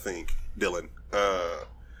you. I think Dylan.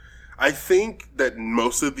 I think that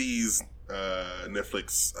most of these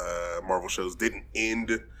Netflix Marvel shows didn't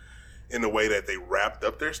end in the way that they wrapped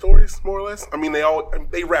up their stories, more or less. I mean,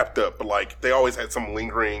 they wrapped up, but like they always had some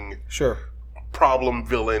lingering problem,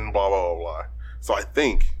 villain, blah blah blah blah. So I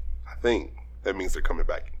think think that means they're coming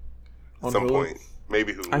back at some point.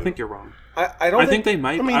 Maybe Hulu. I think you're wrong. I don't. I think they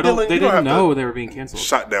might. I mean, Dylan, they didn't know they were being canceled.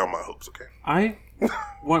 Shut down my hopes. Okay. I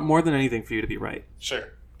want more than anything for you to be right.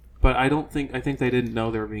 Sure. But I think they didn't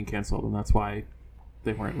know they were being canceled, and that's why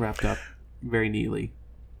they weren't wrapped up very neatly.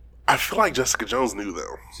 I feel like Jessica Jones knew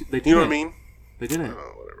though. They didn't. You know what I mean? They didn't.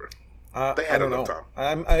 Whatever. They had enough time.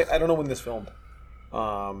 I don't know when this filmed.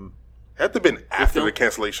 Had to have been after the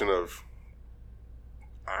cancellation of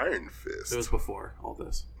Iron Fist. It was before all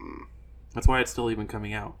this. That's why it's still even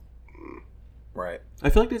coming out. Right. I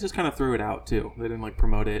feel like they just kind of threw it out too. They didn't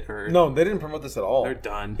promote it or. No, they didn't promote this at all. They're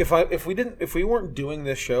done. If we weren't doing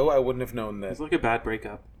this show, I wouldn't have known that. It's like a bad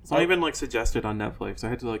breakup. It's not even suggested on Netflix. I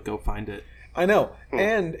had to go find it. I know,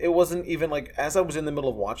 and it wasn't even as I was in the middle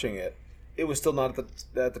of watching it. It was still not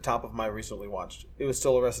at the top of my recently watched. It was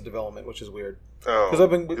still Arrested Development, which is weird. Oh,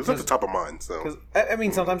 it was at the top of mine. So, I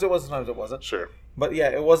mean, sometimes it was, sometimes it wasn't. Sure, but yeah,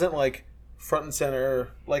 it wasn't front and center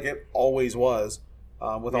like it always was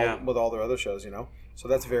with all their other shows. So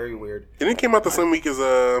that's very weird. And it came out the same week as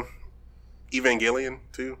Evangelion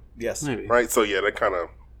too. Yes, maybe. Right. So yeah, that kind of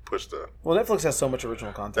pushed the. Well, Netflix has so much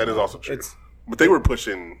original content. That is also true. But they were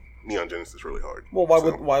pushing Neon Genesis really hard. Well,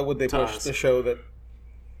 why would they push the show that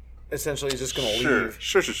essentially is just going to leave?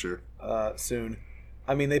 Sure. Soon.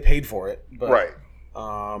 I mean, they paid for it, but right.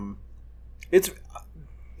 It's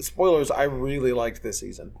spoilers. I really liked this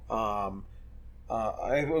season. We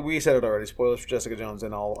said it already. Spoilers for Jessica Jones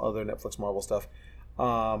and all other Netflix Marvel stuff.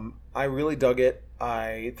 I really dug it.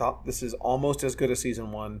 I thought this is almost as good as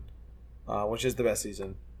season 1, which is the best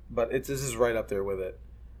season, but this is right up there with it.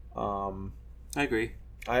 I agree.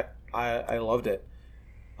 I loved it.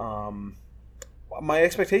 My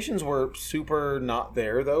expectations were super not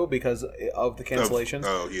there though because of the cancellations.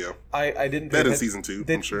 Oh yeah, I didn't. That is season 2.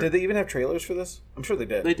 I'm sure. Did they even have trailers for this? I'm sure they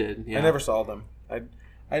did. They did. Yeah. I never saw them. I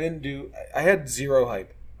didn't do. I had zero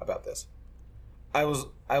hype about this. I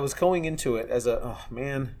was going into it as gotta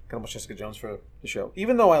watch Jessica Jones for the show,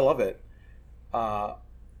 even though I love it.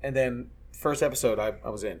 And then first episode, I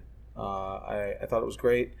was in. I thought it was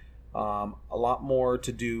great. A lot more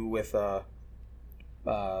to do with I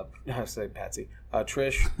say Patsy.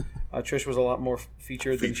 Trish. Trish was a lot more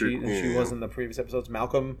featured than she was in the previous episodes.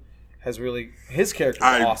 Malcolm has really his character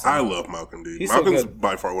is awesome. I love Malcolm, dude. Malcolm's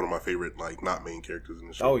by far one of my favorite not main characters in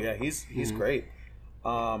the show. Oh yeah, he's great.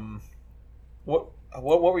 What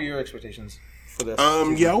were your expectations for this?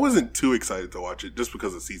 I wasn't too excited to watch it just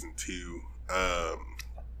because of season 2.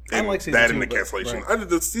 And like season 2, and the cancellation. Right.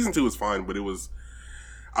 The season 2 was fine, but I was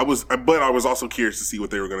also curious to see what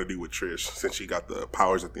they were going to do with Trish since she got the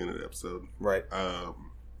powers at the end of the episode. Right. I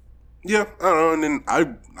don't know. And then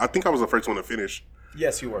I think I was the first one to finish.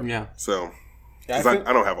 Yes, you were. Yeah. So, because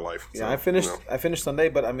I don't have a life. Yeah, so, I finished Sunday,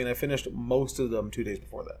 but I mean, I finished most of them 2 days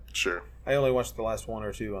before that. Sure. I only watched the last 1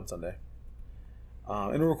 or 2 on Sunday.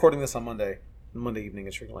 And we're recording this on Monday evening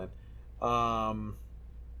at Sugarland.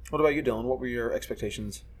 What about you, Dylan? What were your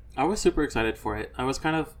expectations? I was super excited for it.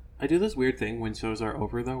 I do this weird thing when shows are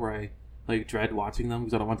over, though, where I dread watching them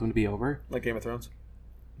because I don't want them to be over. Like Game of Thrones?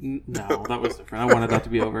 No, that was different. I wanted that to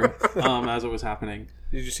be over as it was happening.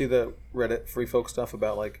 Did you see the Reddit free folk stuff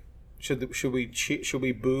about should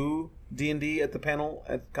we boo D&D at the panel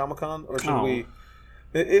at Comic-Con or should we?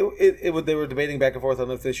 They were debating back and forth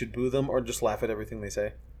on if they should boo them or just laugh at everything they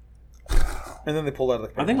say. And then they pulled out of the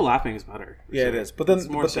panel. I think laughing is better. Yeah, it is. But then it's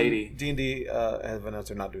more shady. D&D have announced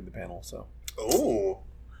they're not doing the panel, so. Oh.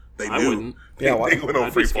 They knew. I wouldn't. They went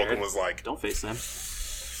on free folk and was like, don't face them.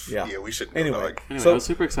 Yeah, we shouldn't. Anyway, I was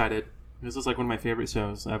super excited. This is one of my favorite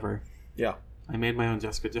shows ever. Yeah. I made my own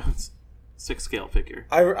Jessica Jones 6-scale figure.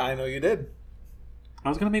 I know you did. I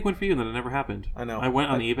was going to make one for you, and then it never happened. I know. I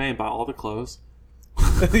went on eBay and bought all the clothes.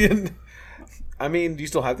 I mean, do you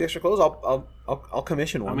still have the extra clothes? I'll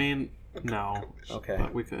commission one. I mean, no. Okay.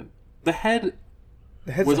 But we could. The head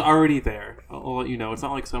was already there. I'll let you know. It's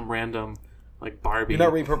not like some random Barbie. You're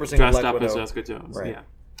not repurposing dressed Black up Widow. as Jessica Jones. Right. Yeah.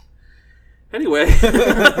 Anyway,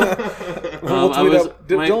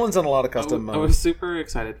 Dylan's done a lot of custom. I was super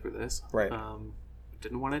excited for this. Right.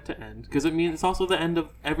 Didn't want it to end because it's also the end of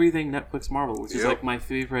everything Netflix Marvel, which is my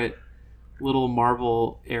favorite little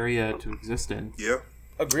Marvel area to exist in. Yeah.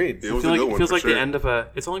 Agreed. It was a good one. It feels like the end of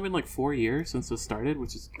It's only been 4 years since this started,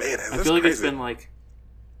 which is. Man, I feel like crazy. it's been I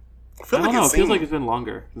don't know. It feels like it's been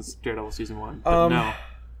longer since Daredevil season 1. But no.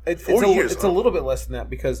 It's a little bit less than that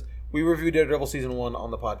because we reviewed Daredevil season 1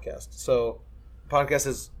 on the podcast. So the podcast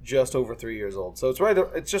is just over 3 years old. So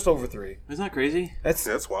it's just over 3. Isn't that crazy?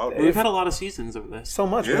 That's wild. We've had a lot of seasons of this. So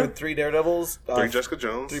much. Yeah. We had 3 Daredevils, 3 Jessica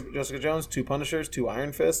Jones, 2 Punishers, 2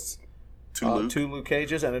 Iron Fists, 2 Luke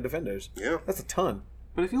Cages, and a Defenders. Yeah. That's a ton.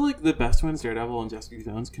 But I feel like the best ones, Daredevil and Jessica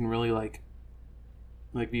Jones, can really like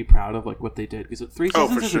be proud of like what they did, because 3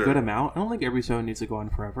 seasons is a good amount. I don't think every show needs to go on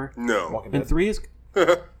forever. No, and 3 is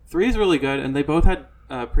really good, and they both had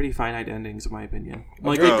pretty finite endings, in my opinion.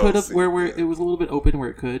 Like it could have where it was a little bit open where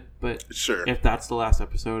it could, but if that's the last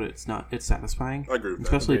episode, it's satisfying. I agree with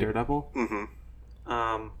especially that. Daredevil. Mm-hmm.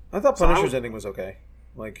 I thought Punisher's ending was okay.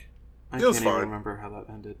 Like I can't even remember how that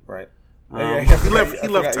ended. Right. He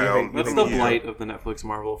left town. That's the blight of the Netflix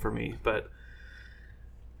Marvel for me, but.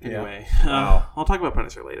 Anyway, I'll talk about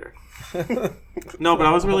Punisher later. No, but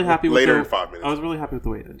I was really happy with later in 5 minutes. I was really happy with the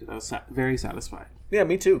way it ended. I was very satisfied. Yeah,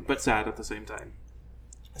 me too. But sad at the same time.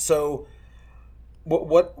 So,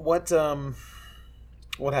 what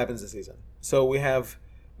happens this season? So we have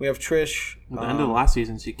Trish. At the end of the last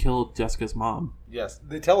season, she killed Jessica's mom. Yes,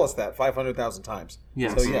 they tell us that 500,000 times.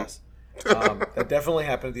 Yes. So yes, that definitely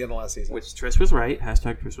happened at the end of last season. Which Trish was right.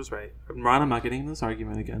 Hashtag Trish was right. Ron, I'm not getting in this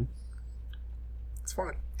argument again. It's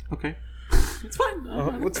fine. Okay. It's fine.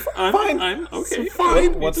 It's fine. I'm okay. It's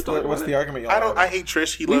fine. What's the argument? I hate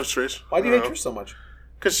Trish. He loves Trish. Why do you hate Trish so much?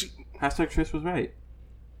 Because she. Hashtag Trish was right.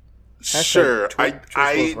 Sure.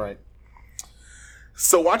 Trish was right.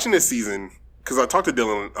 So watching this season, because I talked to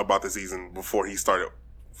Dylan about the season before he started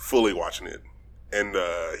fully watching it, and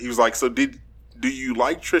he was like, "So do you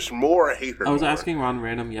like Trish more or hate her?" I was more? asking Ron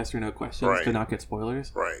random yes or no questions to not get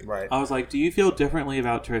spoilers. Right. I was like, "Do you feel differently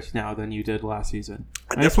about Trish now than you did last season?"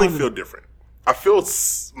 I definitely feel different. I feel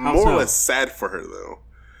more or less sad for her though,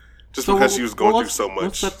 just because she was going through so much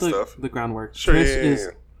let's set stuff. The groundwork. Sure, Trish is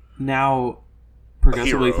now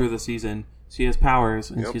progressively through the season. She has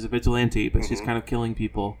powers and she's a vigilante, but she's kind of killing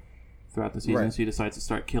people throughout the season. She decides to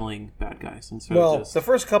start killing bad guys instead of just... the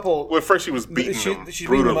first couple... Well, first she was beating them she's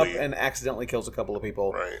brutally. beating them up and accidentally kills a couple of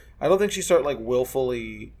people. Right. I don't think she started like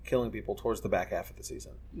willfully killing people towards the back half of the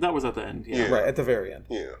season. That was at the end, yeah. Right, at the very end.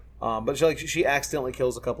 Yeah. But she accidentally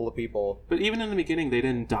kills a couple of people. But even in the beginning, they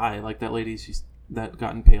didn't die. Like that lady that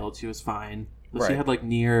got impaled, she was fine. But she had like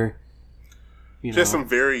near... She has some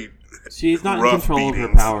very she's not in control beatings. of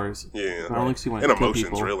her powers. Yeah. I don't think she went and to kill emotions,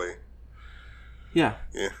 people. really. Yeah.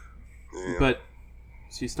 Yeah. But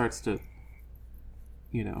she starts to,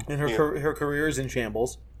 and her career is in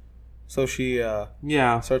shambles, so she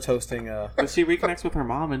starts hosting. But she reconnects with her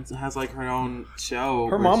mom and has like her own show.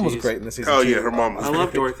 Her mom was great in the season. Oh yeah, her mom was. I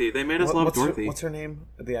love Dorothy. They made us love Dorothy. What's her name?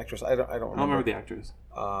 The actress. I don't remember. I don't remember the actress.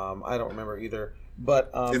 I don't remember either.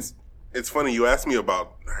 But it's funny you asked me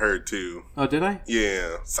about her too. Oh, did I?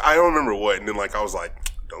 Yeah, so I don't remember what, and then I was like,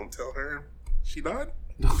 "Don't tell her she died.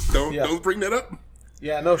 Don't bring that up."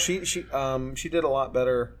 Yeah, no, she did a lot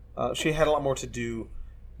better. She had a lot more to do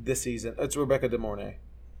this season. It's Rebecca De Mornay.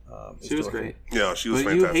 She was great. Yeah, she was but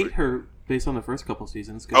fantastic. You hate her based on the first couple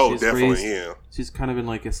seasons. Oh, definitely, She's kind of been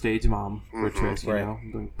like a stage mom for Trish,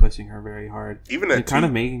 right. pushing her very hard. Even and kind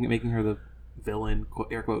of making her the villain,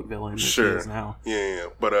 air quote villain, that she is now. Yeah.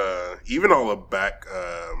 But even all the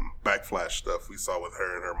backflash stuff we saw with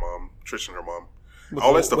her and her mom, Trish and her mom,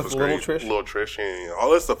 all that stuff was great. Little Trish, yeah. All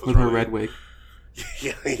that stuff was with really her red wig.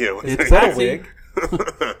 Yeah. It's that wig.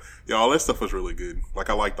 Yeah, all that stuff was really good. Like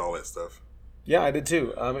I liked all that stuff. Yeah, I did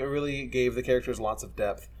too. It really gave the characters lots of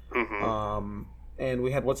depth. Mm-hmm. And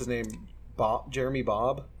we had what's his name, Jeremy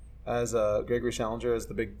Bobb, as Gregory Salinger as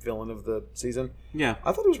the big villain of the season. Yeah,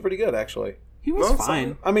 I thought he was pretty good actually. He was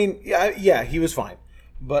fine. I mean, yeah, he was fine.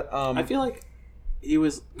 But I feel like he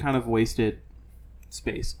was kind of wasted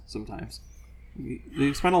space sometimes.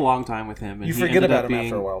 You spent a long time with him, and you forget about him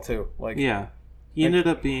after a while too. Like he ended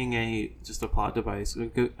up being just a plot device.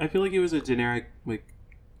 I feel like he was a generic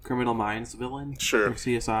Criminal Minds villain, sure, or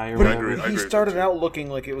CSI or but whatever. He started out looking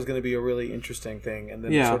like it was going to be a really interesting thing, and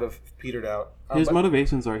then sort of petered out. His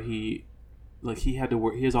motivations are he had to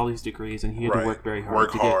work. He has all these degrees, and he had to work very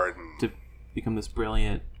hard to become this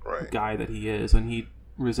brilliant guy that he is, and he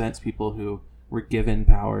resents people who were given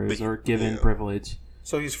powers or given privilege.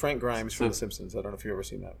 So he's Frank Grimes from The Simpsons. I don't know if you've ever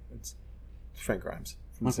seen that. It's Frank Grimes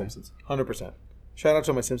from The Simpsons. 100%. Shout out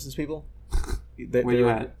to my Simpsons people. Where you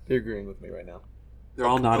at? They're agreeing with me right now. They're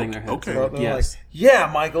all nodding their heads. Okay. They're yes. Like, yeah,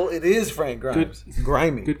 Michael, it is Frank Grimes.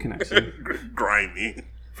 Grimy. Good connection. Grimy.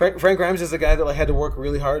 Frank Grimes is the guy that had to work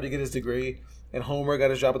really hard to get his degree, and Homer got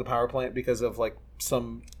his job at the power plant because of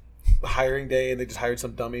some hiring day, and they just hired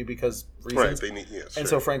some dummy because reasons. Right. And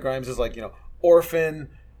so Frank Grimes is orphan,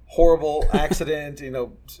 horrible accident,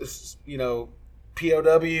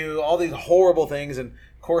 POW, all these horrible things, and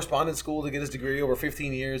correspondence school to get his degree over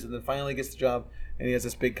 15 years, and then finally gets the job, and he has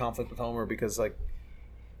this big conflict with Homer because it's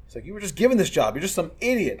like, you were just given this job. You're just some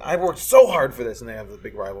idiot. I worked so hard for this, and they have this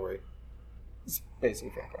big rivalry. It's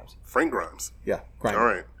basically Frank Grimes. Frank Grimes. Yeah, grimy. All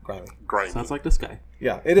right. Grimy. Sounds like this guy.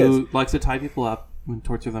 Yeah, it is. Who likes to tie people up and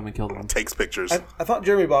torture them and kill them. Takes pictures. I thought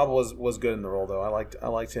Jeremy Bobb was good in the role though. I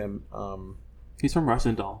liked him. He's from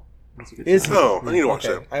Russian Doll. That's a good Is show. he? Oh, I need to watch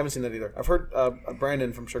that. I haven't seen that either. I've heard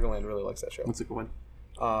Brandon from Sugarland really likes that show. That's a good one.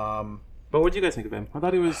 Um, But what did you guys think of him? I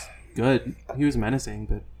thought he was good. He was menacing,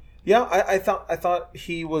 but yeah, I thought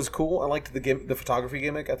he was cool. I liked the photography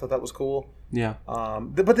gimmick. I thought that was cool. yeah.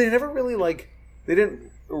 But they never really they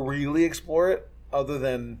didn't really explore it other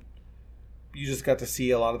than you just got to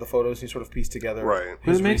see a lot of the photos and you sort of pieced together. Right.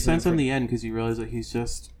 But it makes sense in the end because you realize that he's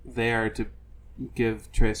just there to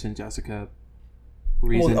give Trish and Jessica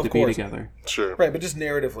reason to be together. Sure. Right, but just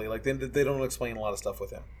narratively, like they don't explain a lot of stuff with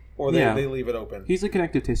him, or they leave it open. He's the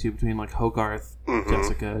connective tissue between like Hogarth,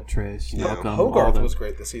 Jessica, Trish, Malcolm. Hogarth was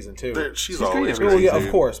great this season too. She's always great. great. Well, yeah,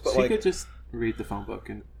 of course, but she could just read the phone book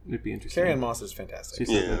and it'd be interesting. Carrie Ann Moss is fantastic.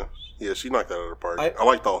 Yeah, she knocked that out of the park. I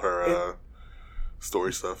liked all her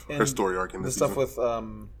story stuff, her story arc in the this stuff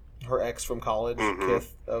season. with her ex from college,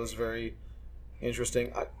 Kith. That was very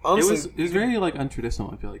interesting. Honestly, it was very like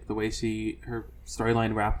untraditional. I feel like the way her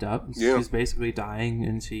storyline wrapped up. She's basically dying,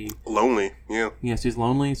 and lonely. Yeah, she's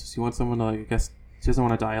lonely. So she wants someone to I guess she doesn't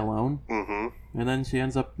want to die alone. Mm-hmm. And then she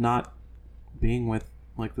ends up not being with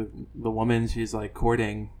like the woman she's like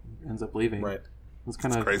courting. Ends up leaving. Right. It's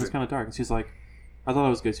kind of dark. And she's like, I thought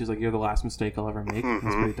it was good. She's like, you're the last mistake I'll ever make.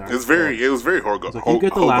 It's pretty dark. It was very Hogarth. Like, you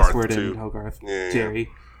get the last word too. in Hogarth. Yeah. Jerry.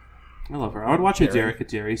 I love her. I would watch a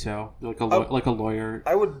Jerry show, like a lawyer.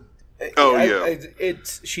 I would.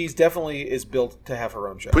 She's definitely is built to have her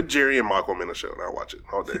own show. Put Jerry and Malcolm in a show, and I'll watch it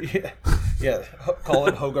all day. yeah. Call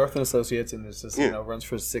it Hogarth and Associates, and it's just runs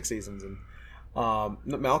for 6 seasons. And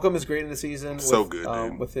Malcolm is great in the season. So good,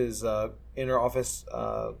 dude. With his inner office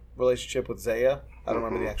relationship with Zaya. I don't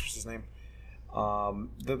remember the actress's name.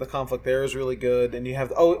 The conflict there is really good, and you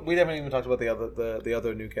have we haven't even talked about the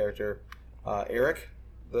other new character, Eric,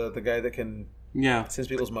 the guy that can sense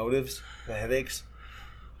people's motives, the headaches.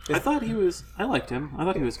 I liked him. I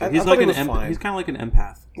thought he was good. He's kind of like an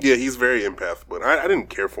empath. Yeah, he's very empath, but I didn't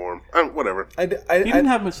care for him. Whatever. He didn't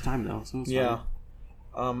have much time though, so it was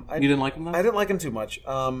fine. You didn't like him though? I didn't like him too much.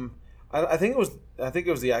 I think it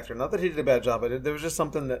was the actor. Not that he did a bad job, but there was just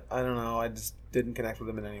something that I don't know. I just didn't connect with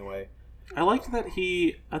him in any way. I liked that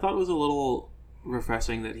I thought it was a little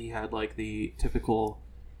refreshing that he had like the typical,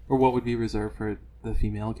 or what would be reserved for the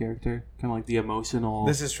female character, kind of like the emotional,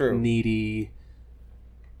 this is true, needy,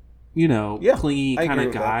 clingy kind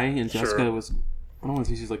of guy. And Jessica was, I don't want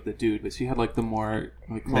to say she's like the dude, but she had like the more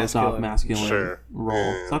like closed off masculine role.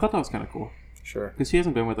 Yeah. So I thought that was kind of cool. Sure, because she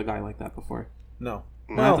hasn't been with a guy like that before. No.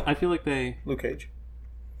 Well, I feel like Luke Cage.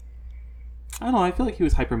 I don't know. I feel like he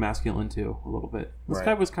was hyper masculine too, a little bit. This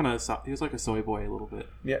guy was kind of. He was like a soy boy a little bit.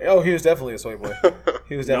 Yeah. Oh, he was definitely a soy boy.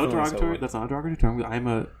 He was definitely no derogatory. That's not a derogatory term. I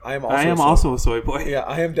am also a soy boy. Yeah,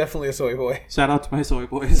 I am definitely a soy boy. Shout out to my soy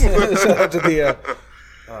boys. Shout out to the.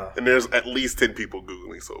 And there's at least 10 people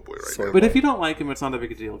googling soy boy right now. But if you don't like him, it's not a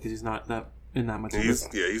big deal because he's not that much.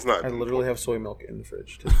 He's not. I literally have soy milk in the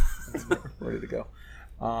fridge too, ready to go.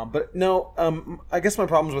 But no, I guess my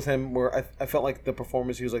problems with him were I felt like the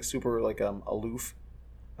performance, he was like super like aloof.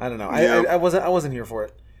 I don't know. Yeah. I wasn't here for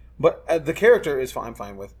it. But the character is fine. I'm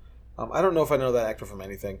fine with. I don't know if I know that actor from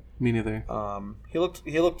anything. Me neither. He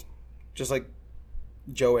looked just like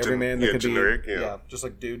Joe Everyman. That could generic. Be, just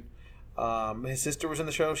like dude. His sister was in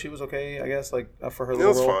the show. She was okay, I guess. Like for her. It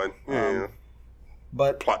little was role. fine. Yeah.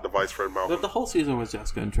 But plot device for Malcolm. The whole season was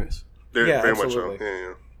Jessica and Trish. Very absolutely. much so.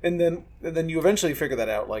 Yeah. And then you eventually figure that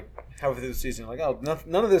out, like halfway through the season, like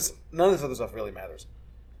none of this other stuff really matters,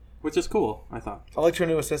 which is cool. I thought. I liked her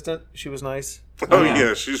new assistant. She was nice. Oh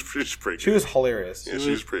yeah, she's pretty good. She was hilarious. Yeah, she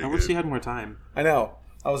was pretty good. I wish she had more time. I know.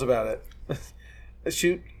 I was about it.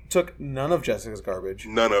 She took none of Jessica's garbage.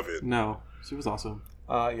 None of it. No, she was awesome.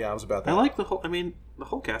 Yeah, I was about that. I like the whole. I mean, the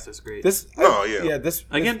whole cast is great. I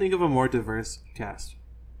can't think of a more diverse cast.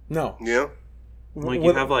 No. Yeah. Like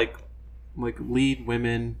you have like lead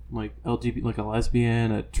women, like LGBT, like a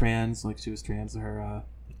lesbian, a trans, like she was trans, her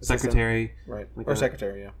secretary, right, like or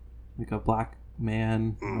secretary, yeah, like a black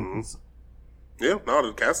man.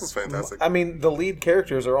 The cast is fantastic. I mean, the lead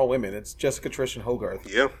characters are all women. It's Jessica, Trish, and Hogarth.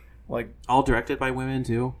 Yeah, like all directed by women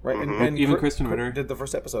too, right? And even Kristen Ritter did the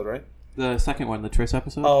first episode, right? The second one, the Trish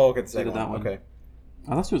episode. Oh, okay, the second did that one. Okay,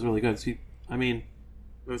 I thought she was really good. I mean,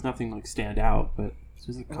 there was nothing like stand out, but she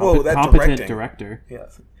was a competent director. Yeah.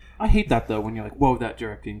 I hate that though when you're like, "Whoa, that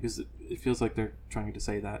directing," because it feels like they're trying to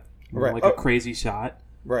say that, right? Like a crazy shot,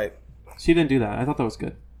 right? She didn't do that. I thought that was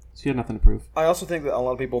good. She had nothing to prove. I also think that a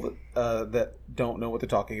lot of people that don't know what they're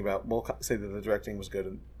talking about will say that the directing was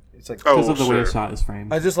good, It's like because of the way the shot is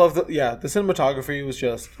framed. I just love the cinematography was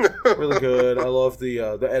just really good. I love the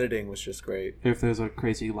editing was just great. If there's a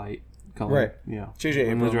crazy light color, right? Yeah, J.J.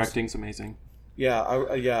 Abrams. And the directing's amazing.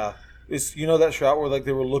 Yeah, yeah. It's that shot where like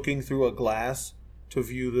they were looking through a glass to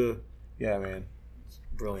view the. Yeah, man, it's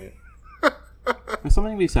brilliant. There's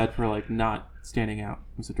something to be said for like not standing out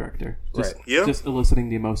as a director, just eliciting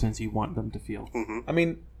the emotions you want them to feel. Mm-hmm. I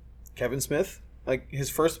mean, Kevin Smith, like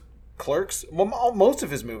his first Clerks, most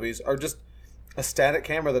of his movies are just a static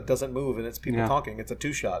camera that doesn't move and it's people talking. It's a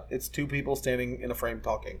 2-shot. It's 2 people standing in a frame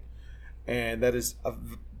talking, and that is,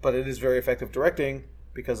 but it is very effective directing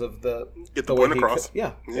because of the get the point across.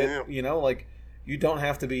 Yeah. Like you don't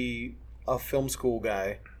have to be a film school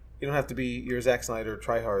guy. You don't have to be your Zack Snyder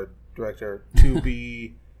try-hard director to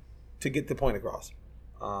get the point across.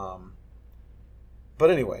 But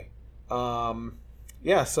anyway,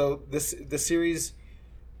 so this series.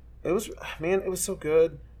 It was so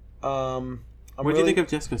good. What did you think of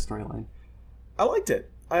Jessica's storyline? I liked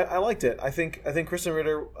it. I liked it. I think Kristen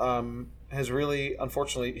Ritter has really,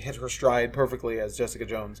 unfortunately, hit her stride perfectly as Jessica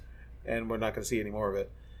Jones, and we're not going to see any more of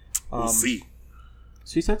it. We'll see.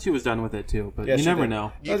 She said she was done with it too, but you never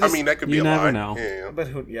know. I mean, that could be a lie. You never know. Yeah. But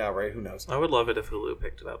who knows? I would love it if Hulu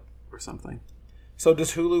picked it up or something. So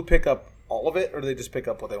does Hulu pick up all of it, or do they just pick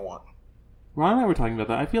up what they want? Ron and I were talking about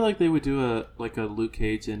that. I feel like they would do a Luke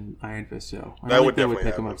Cage and Iron Fist show. I that don't would think they would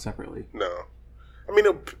definitely pick them up separately. No, I mean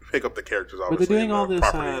they'll pick up the characters. Obviously, but they're doing all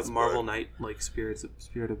this Marvel Knight Spirit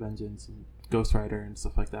of Vengeance and Ghost Rider and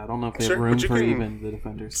stuff like that. I don't know if they have room for even the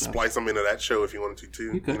Defenders stuff. Splice them into that show if you wanted to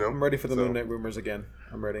too. You know? I'm ready for the Moon Knight rumors again.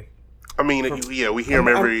 I'm ready. I mean, we hear them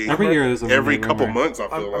every year. Every couple months. I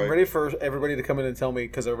feel I'm ready for everybody to come in and tell me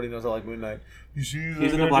because everybody knows I like Moon Knight. You see,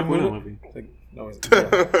 he's in the Black Widow movie. Like, no, he's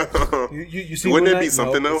not. You see, wouldn't Moon it be Knight?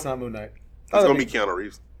 something though? It's not Moon Knight. It's gonna be Keanu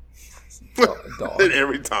Reeves. Dog.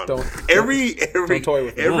 Every time. Every toy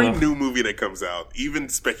with every new movie that comes out, even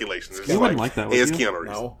speculations, it's you wouldn't like that. It's Keanu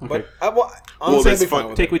Reeves. No, okay. but honestly, that's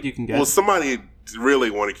fun. Take what you can get. Well, somebody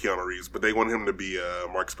really wanted Keanu Reeves, but they want him to be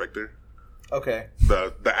Mark Spector. Okay.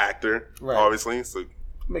 The actor, right. Obviously, so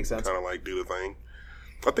makes sense. Kind of like do the thing.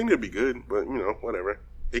 I think it'd be good, but whatever.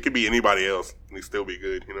 It could be anybody else, and it'd still be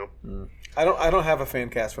good. I don't have a fan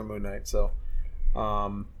cast for Moon Knight, so.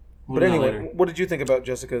 But anyway, what did you think about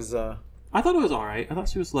Jessica's? I thought it was all right. I thought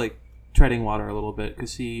she was like treading water a little bit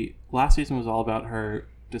because last season was all about her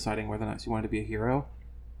deciding whether or not she wanted to be a hero.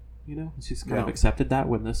 And she's kind of accepted that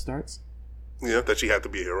when this starts. Yeah, that she had to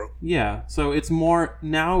be a hero. Yeah, so it's more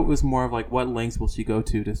now. It was more of like, what lengths will she go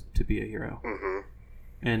to be a hero? Mm-hmm.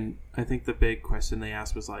 And I think the big question they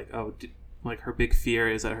asked was like, her big fear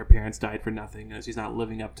is that her parents died for nothing, and she's not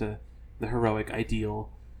living up to the heroic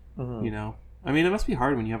ideal. Mm-hmm. I mean, it must be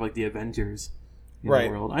hard when you have like the Avengers in the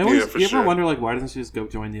world. You ever wonder like, why doesn't she just go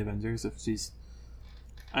join the Avengers if she's?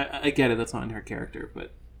 I get it, that's not in her character,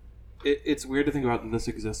 but it's weird to think about that this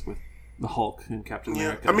exists with the Hulk and Captain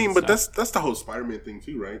America. I mean, but that's the whole Spider-Man thing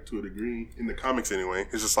too, right? To a degree, in the comics anyway.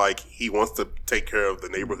 It's just like he wants to take care of the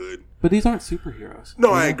neighborhood. But these aren't superheroes.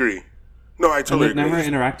 No, I agree. No, I totally agree. They've never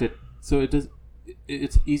interacted, so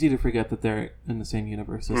it's easy to forget that they're in the same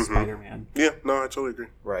universe as Spider-Man. Yeah, no, I totally agree.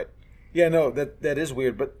 Right. Yeah, no, that is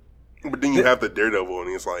weird, but then you have the Daredevil, and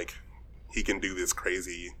he's like, he can do this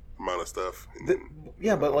crazy amount of stuff.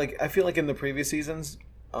 But like I feel like in the previous seasons,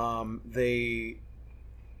 they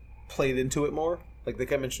played into it more. Like they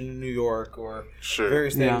kept mentioning New York or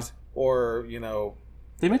various things, or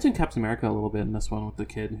they mentioned Captain America a little bit in this one with the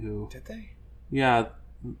kid who. Did they? Yeah,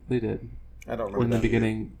 they did. I don't remember. In the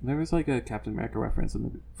beginning, there was like a Captain America reference in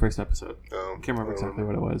the first episode. I can't remember exactly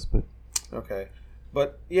what it was, but okay.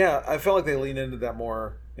 But yeah, I felt like they leaned into that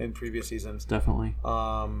more in previous seasons. Definitely.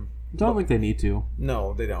 I don't think they need to.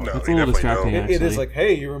 No, they don't. No, it's a little distracting. It is like,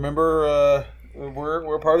 hey, you remember?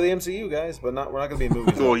 We're part of the MCU, guys, but we're not going to be in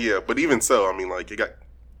movies. Well, yeah, but even so, I mean, like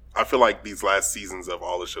I feel like these last seasons of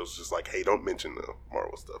all the shows, just like, hey, don't mention the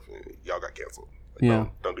Marvel stuff. Y'all got canceled. Like,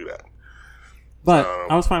 don't do that. But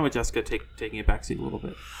I was fine with Jessica taking a backseat a little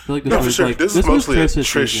bit. I feel like this was for sure. like, this is mostly a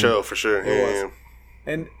Trish show for sure. It was.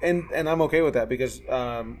 And I'm okay with that because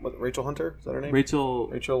Rachel Hunter, is that her name? Rachel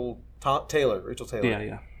Taylor.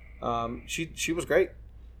 Yeah. She was great.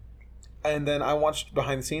 And then I watched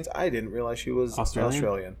behind the scenes. I didn't realize she was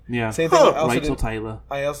Australian. Yeah. Same thing. Rachel Taylor.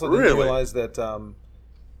 I also didn't realize that.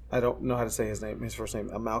 I don't know how to say his first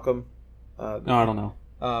name. Malcolm. No, I don't know.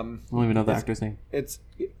 I don't even know the actor's name. It's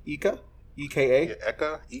Ika. EKA?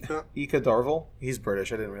 Ika Darville. He's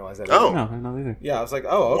British. I didn't realize that. Oh. No, not either. Yeah, I was like,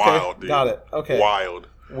 oh, okay. Wild, dude. Got it. Okay. Wild.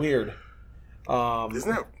 Weird.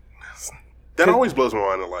 Isn't that always blows my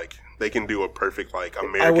mind that, like, they can do a perfect, like,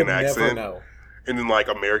 American accent. Never know. And then, like,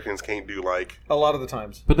 Americans can't do, like... A lot of the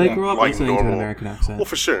times. But they grew up like listening to an American accent. Well,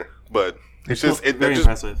 for sure. But it's just that very just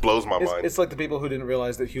impressive. blows my mind. It's like the people who didn't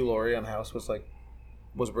realize that Hugh Laurie on House was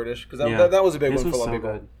British. Because that was a big one for a lot of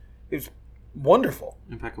people. Good. It was wonderful.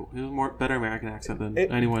 Impeccable. It was better American accent than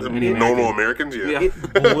anyone. Normal Americans, yeah.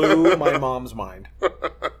 It blew my mom's mind.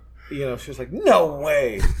 She was like, no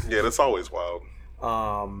way. Yeah, that's always wild.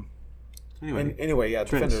 Anyway, yeah,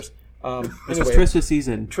 Defenders. This was Trish's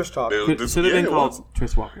season. Trish Talk. Should have been called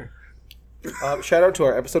Trish Walker. Shout out to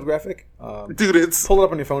our episode graphic. Dude, pull it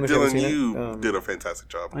up on your phone if Dylan, you haven't seen you it. did a fantastic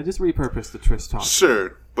job. I just repurposed the Trish Talk.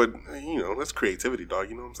 Sure, but, that's creativity, dog.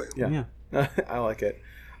 You know what I'm saying? Yeah. I like it.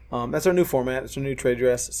 That's our new format. It's our new trade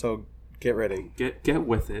dress, so get ready. Get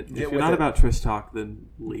with it. If you're not about Trish Talk, then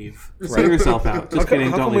leave. Right. Sort yourself out. Just kidding.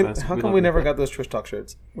 Don't leave us. How come we never got those Trish Talk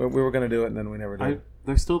shirts? We were going to do it, and then we never did.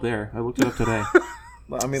 They're still there. I looked it up today.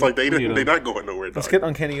 I mean, it's like they're not going nowhere. Let's get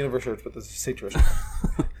Uncanny Universe shirts, but this is say Trish.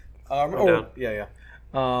 Yeah.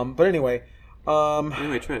 But anyway.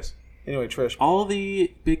 Anyway, Trish. All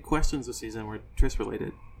the big questions this season were Trish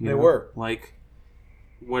related. They were. Like,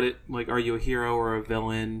 are you a hero or a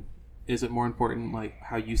villain? Is it more important, like,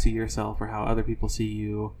 how you see yourself or how other people see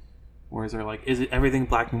you? Or is there, like, is it everything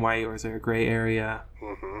black and white or is there a gray area?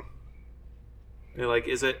 Like,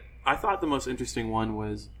 I thought the most interesting one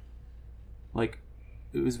was, like,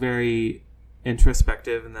 it was very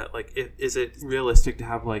introspective in that, like, is it realistic to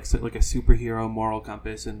have, like a superhero moral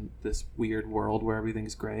compass in this weird world where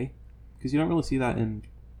everything's gray? Because you don't really see that in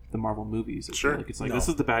the Marvel movies. Sure. Like, it's like, this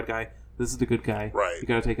is the bad guy, this is the good guy. Right. You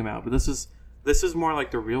gotta take him out. But this is more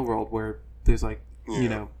like the real world where there's, like,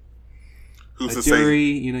 who's a jury,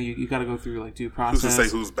 you got to go through, like, due process. Who's to say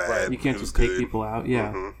who's bad? Right. You can't just take people out.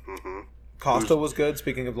 Yeah. Costa was good.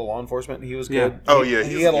 Speaking of the law enforcement, he was good. Oh, yeah.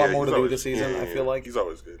 He had a lot more to do this season, I feel like. He's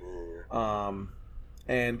always good.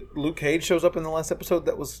 And Luke Cage shows up in the last episode.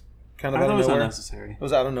 That was kind of out of nowhere. It was unnecessary. It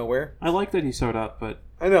was out of nowhere. I like that he showed up, but...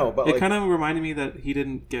 I know, but it kind of reminded me that he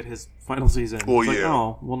didn't get his final season. Well, it's like,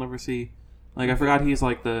 oh, we'll never see... Like, I forgot he's,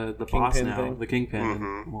 like, the boss now. Thing. The Kingpin.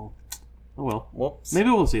 And, well, oh, well. Whoops. Maybe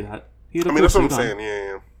we'll see that. That's what I'm saying.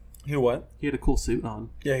 Yeah. He what? He had a cool suit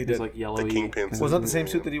on. Yeah, he did. It was, like, yellowy. The Kingpin. Was that the same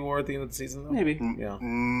suit that he wore at the end of the season, though? Maybe. Yeah.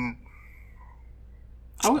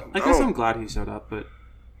 I guess I'm glad he showed up, but...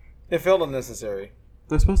 It felt unnecessary.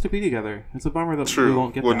 They're supposed to be together. It's a bummer that we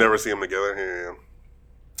won't get We'll never see them together.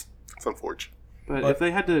 Yeah. It's unfortunate. But if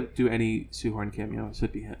they had to do any shoehorn cameo, it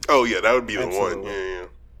should be him. Oh, yeah, that would be the one. Yeah.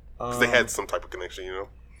 Because they had some type of connection,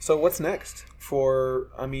 So what's next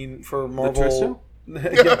for Marvel? The Trish show?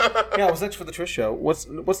 yeah, what's next for the Trish show?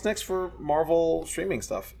 What's next for Marvel streaming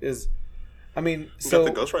stuff? You got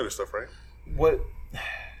the Ghost Rider stuff, right? What?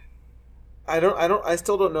 I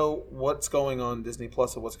still don't know what's going on Disney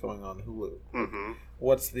Plus and what's going on Hulu. Mm-hmm.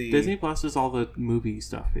 What's the Disney Plus is all the movie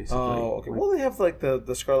stuff, basically. Oh, okay. Well, they have like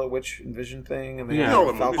the Scarlet Witch and Vision thing, and they have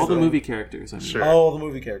all the movie characters. Sure. All the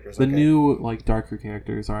movie characters. The new, like, darker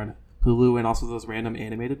characters are on Hulu, and also those random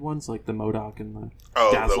animated ones, like the MODOK and the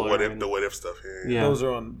Dazzler. the what if stuff. Yeah. Those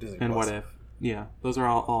are on Disney Plus. And What If. Yeah, those are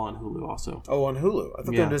all on Hulu also. Oh, on Hulu. I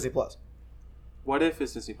thought they're on Disney Plus. What If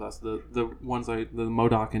is Disney Plus. The ones like the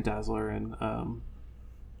MODOK and Dazzler and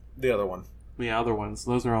the other one. Yeah, other ones.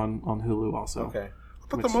 Those are on Hulu also. Okay. I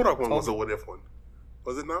thought the MODOK one was a What If one.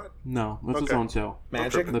 Was it not? No, that's his own show.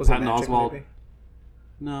 Magic? The Patton Oswalt. Maybe?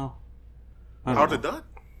 No. Howard the Duck?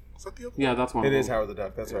 Is that the other one? Yeah, that's one. It is Howard the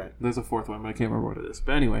Duck. That's right. There's a fourth one, but I can't remember what it is.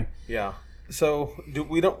 But anyway. Yeah. So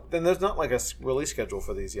then there's not like a release schedule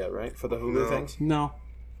for these yet, right? For the Hulu things? No.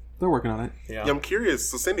 They're working on it. Yeah, I'm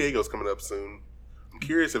curious. So San Diego's coming up soon. I'm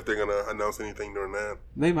curious if they're going to announce anything during that.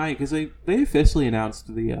 They might, because they officially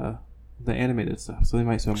announced the animated stuff, so they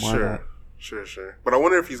might show more of that. Sure. But I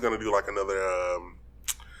wonder if he's going to do like another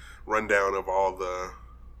rundown of all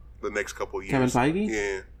the next couple years. Kevin Feige?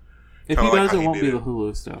 Yeah. If he does, it won't be the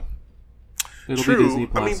Hulu stuff. It'll be Disney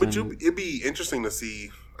Plus. But it'd be interesting to see.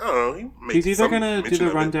 I don't know. He's either going to do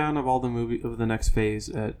the rundown of all the of the next phase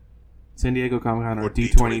at San Diego Comic-Con or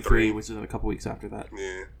D23, which is in a couple weeks after that.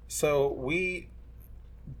 Yeah. So we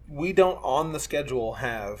don't on the schedule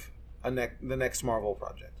have the next Marvel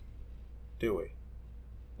project, do we?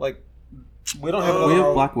 Like we don't have. We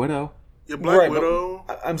have Black Widow. Yeah, Black Widow.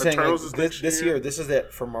 I'm saying this year. This is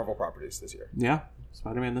it for Marvel properties this year. Yeah,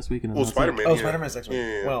 Spider-Man this week. And Spider-Man. Oh, Spider-Man's next week.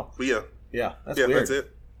 Yeah. Well, yeah, that's weird. That's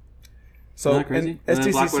it. So isn't that crazy? And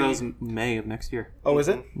then Black Widow's in May of next year. Oh, is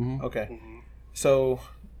it? Mm-hmm. Okay. So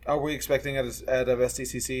Are we expecting out of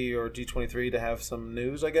SDCC or G23 to have some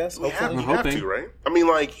news, I guess? We have to, right? I mean,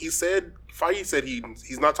 like Feige said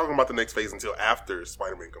he's not talking about the next phase until after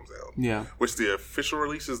Spider-Man comes out. Yeah. Which the official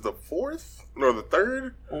release is the 4th? Or the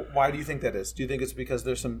 3rd? Well, why do you think that is? Do you think it's because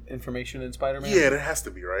there's some information in Spider-Man? Yeah, there has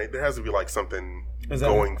to be, right? There has to be like something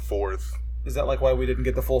going forth. Is that like why we didn't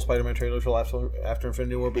get the full Spider-Man trailer until after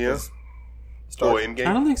Infinity War? Because Endgame?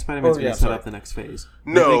 I don't think Spider-Man's going to set up the next phase.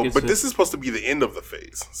 No, but this is supposed to be the end of the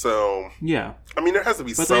phase. So yeah, I mean, there has to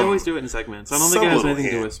be but they always do it in segments. I don't think it has anything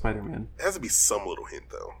to do with Spider-Man. There has to be some little hint,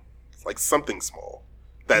 though. Like something small.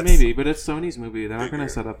 Maybe, but it's Sony's movie. They're not going to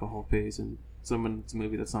set up a whole phase in someone's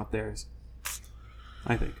movie that's not theirs.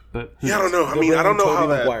 I think, but I don't know. I mean, I don't know how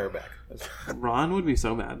that. Maguire back. Ron would be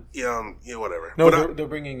so mad. Yeah, whatever. No, but they're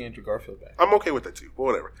bringing Andrew Garfield back. I'm okay with that too. But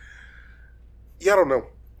whatever. Yeah, I don't know.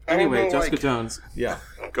 Anyway, Jessica Jones. Yeah.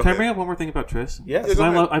 Can I bring up one more thing about Trish? Yes.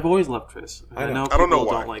 I've always loved Trish. I know people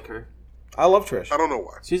don't like her. I love Trish. I don't know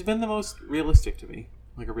why. She's been the most realistic to me,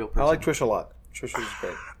 like a real person. I like Trish a lot. Trish is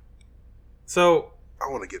great. So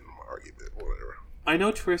I want to get in my argument. Whatever. I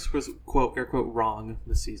know Trish was quote air quote wrong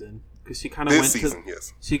this season because she kind of went season.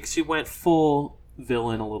 Yes. She went full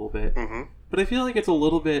villain a little bit, but I feel like it's a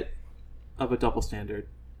little bit of a double standard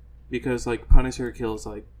because like Punisher kills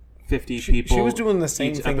like 50 people. She was doing the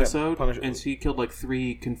same thing episode, and she killed like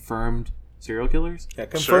 3 confirmed serial killers. Yeah,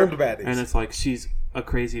 confirmed baddies. And it's like she's a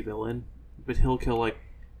crazy villain, but he'll kill like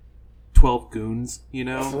 12 goons, in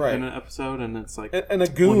an episode, and it's like, and a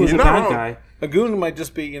goon, he's a bad guy. A goon might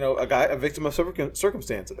just be, a victim of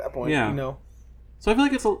circumstance at that point. Yeah. So I feel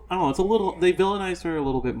like it's a little. They villainized her a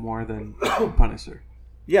little bit more than Punisher.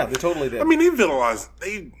 Yeah, they totally did. I mean, they villainized.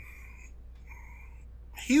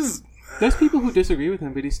 There's people who disagree with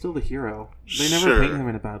him, but he's still the hero. They never paint him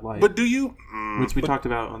in a bad light. But do you? Which we talked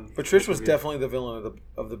about on. But Trish was definitely the villain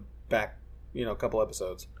of the back, couple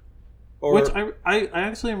episodes. Which I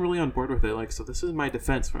actually am really on board with it. Like, so this is my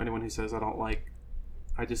defense for anyone who says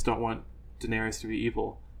I just don't want Daenerys to be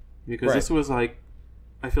evil, because this was like,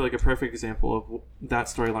 I feel like a perfect example of that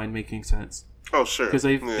storyline making sense. Oh sure, because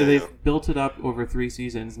they've built it up over 3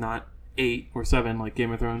 seasons, not 8 or 7 like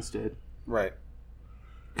Game of Thrones did. Right.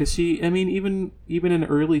 Because even in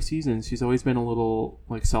early seasons, she's always been a little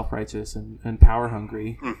like self-righteous and power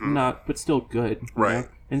hungry, but still good, right?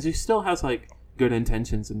 And she still has like good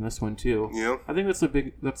intentions in this one too. Yeah, I think that's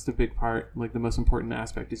the big part. Like the most important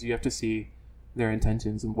aspect is you have to see their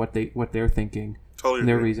intentions and what they're thinking, and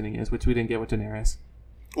their reasoning is, which we didn't get with Daenerys.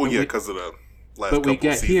 Well, because of the last. But we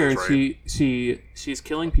get seasons, here, right? she's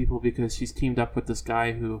killing people because she's teamed up with this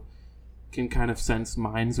guy who can kind of sense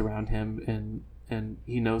minds around him and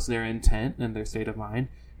he knows their intent and their state of mind.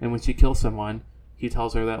 And when she kills someone, he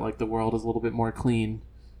tells her that like the world is a little bit more clean,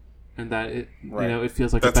 and that it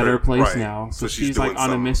feels like a better place now. So she's like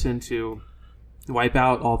on a mission to wipe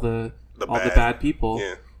out all the bad people.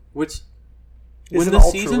 Yeah. Which when the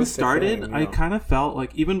season started, I kind of felt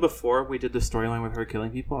like even before we did the storyline with her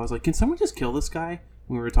killing people, I was like, can someone just kill this guy?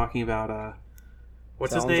 When we were talking about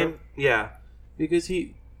what's his name? Yeah, because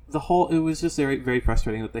it was just very, very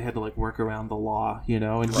frustrating that they had to like work around the law, and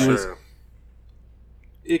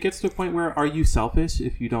it gets to a point where, are you selfish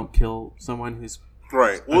if you don't kill someone who's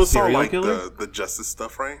right? Well, it's all like the justice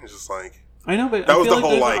stuff, right? It's just like, I know, but that I was feel the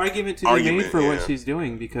like whole there's an argument to be made for what she's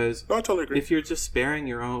doing, because I totally agree. If you're just sparing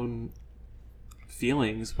your own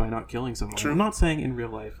feelings by not killing someone, True. I'm not saying in real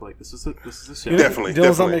life, like this is a show. Definitely,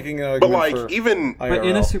 Dylan's not making an argument, but like for even IRL. But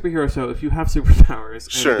in a superhero show, if you have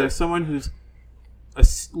superpowers, and there's someone who's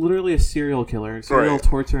literally a serial killer,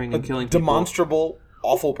 torturing and killing people, demonstrable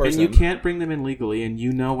awful person, and you can't bring them in legally, and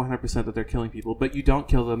 100% that they're killing people, but you don't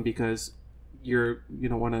kill them because you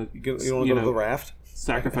don't want to go to the raft,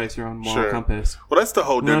 sacrifice your own moral compass. Well, that's the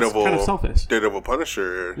whole Daredevil, kind of selfish. Daredevil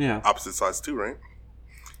Punisher, opposite sides too, right?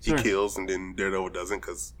 He Sure. kills, and then Daredevil doesn't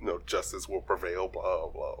because justice will prevail. Blah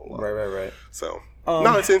blah blah. Right. So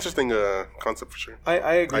no, it's an interesting concept for sure.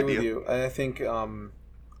 I agree with you. I think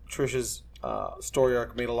Trish's story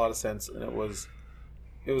arc made a lot of sense, and it was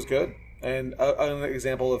good, and an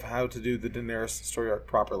example of how to do the Daenerys story arc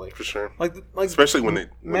properly. For sure, like especially when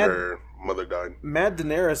her mother died. Mad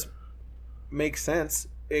Daenerys makes sense.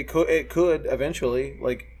 It could eventually,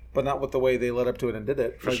 but not with the way they led up to it and did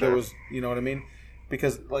it. For sure. There was, you know what I mean?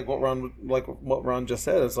 Because what Ron just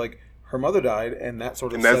said is like her mother died, and that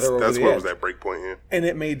sort of set her over the edge. That's where was that break point, and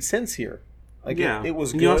it made sense here. It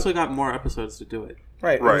was good. You also got more episodes to do it.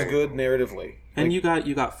 Right. It was good narratively. And you got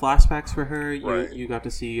flashbacks for her. You got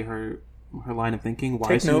to see her line of thinking,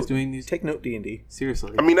 why she was doing these. Take note, D&D.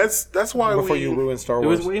 Seriously. I mean, that's why before you ruin Star Wars.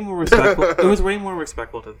 It was way more respectful. It was way more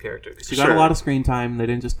respectful to the character because she got a lot of screen time. They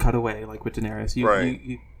didn't just cut away like with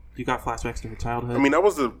Daenerys. you got flashbacks to her childhood. I mean, that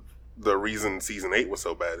was the reason season 8 was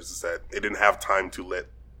so bad. Is just that it didn't have time to let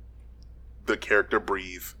the character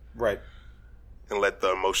breathe, right, and let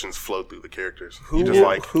the emotions flow through the characters. Who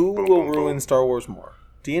will ruin Star Wars more,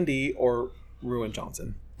 D&D or Ruin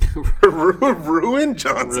Johnson? Ruin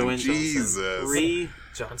Johnson. Jesus. Ree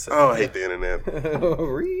Johnson. Oh, I hate the internet.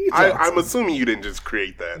 I'm assuming you didn't just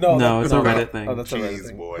create that. No, it's a Reddit thing. Oh, that's a Reddit Jeez,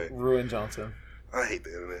 thing. boy. Ruin Johnson. I hate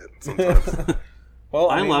the internet sometimes. Well,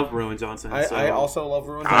 I love Ruin Johnson. I also love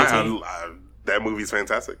Ruin Johnson. That movie's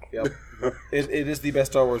fantastic. Yep. It is the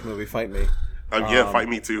best Star Wars movie. Fight me. Yeah, fight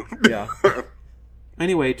me too. Yeah.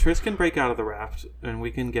 Anyway, Trish can break out of the raft, and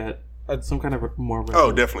we can get some kind of more.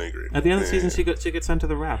 Oh, definitely agree. At the end of the season, she gets sent to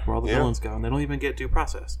the raft where all the villains go, and they don't even get due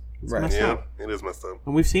process. It's messed up. It is messed up.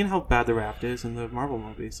 And we've seen how bad the raft is in the Marvel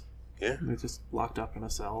movies. Yeah, they're just locked up in a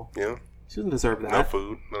cell. Yeah, she doesn't deserve that. No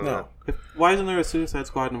food. No. Why isn't there a Suicide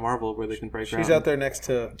Squad in Marvel where they can break? She's out there next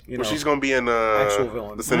to she's going to be in actual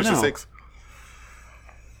villains. The Sinister Six.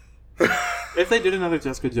 If they did another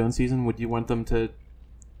Jessica Jones season, would you want them to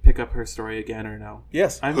pick up her story again or no?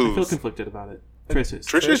 Yes. I feel conflicted about it.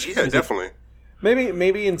 Trish's, yeah, definitely.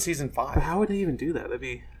 Maybe in season 5. But how would they even do that? That'd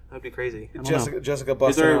be crazy. Jessica busted.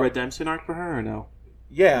 Is there a redemption arc for her or no?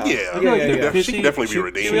 Yeah. She can definitely be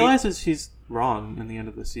redeemed. She realizes she's wrong in the end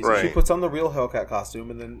of the season. Right. She puts on the real Hellcat costume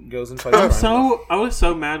and then goes and fights. I was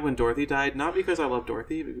so mad when Dorothy died, not because I love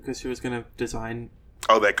Dorothy, but because she was going to design.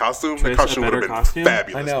 Oh, that costume? That costume would have been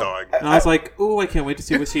fabulous, dog. And I was like, "Oh, I can't wait to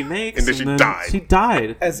see what she makes." And then she died. She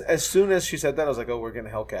died. As soon as she said that, I was like, "Oh, we're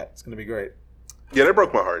getting a Hellcat. It's going to be great." Yeah, that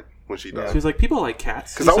broke my heart when she died. She was like, "People like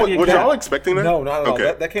cats." Was y'all expecting that? No, not at all.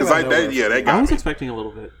 That came out of nowhere. That got I was me. expecting a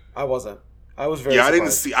little bit. I wasn't. I was very.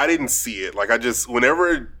 surprised. I didn't see it. Like I just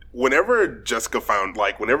whenever Jessica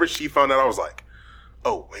whenever she found out, I was like,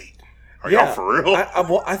 "Oh wait, are y'all for real?"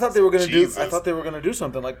 I thought they were going to do. I thought they were going to do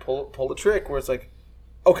something like pull a trick where it's like,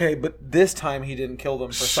 okay, but this time he didn't kill them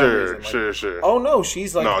for some reason. Like, sure. Oh no,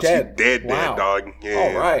 she's like dead. She's dead, dog. Yeah.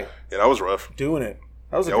 All right. Yeah, that was rough. Doing it.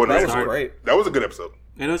 That was great. That was a good episode.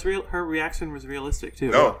 And it was real. Her reaction was realistic too.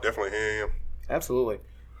 No, definitely. Yeah. Absolutely.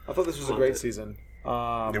 I thought this was a great season.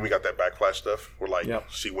 Then we got that Backlash stuff where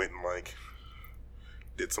she went and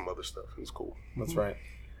did some other stuff. It was cool. That's right.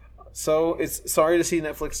 So it's sorry to see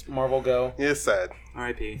Netflix Marvel go. Yeah, it's sad.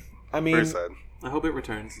 R.I.P. I mean, very sad. I hope it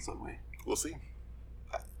returns in some way. We'll see.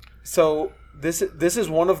 So this is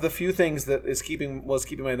one of the few things that was keeping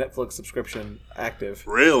my Netflix subscription active.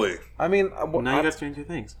 Really? I mean, now you got Stranger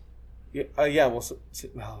Things. Yeah. There's always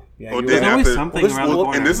something around the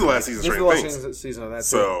corner. And this is the last season of Stranger Things. This is the last season of that.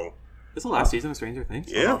 So this is the last season of Stranger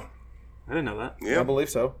Things. Yeah. I didn't know that. Yeah, I believe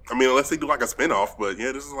so. I mean, unless they do like a spinoff, but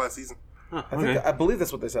yeah, this is the last season. Huh, okay. I believe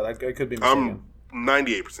that's what they said. I could be mistaken. I'm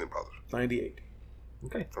 98% positive. 98.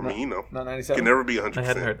 Okay. I mean, not 97. Can never be 100%. I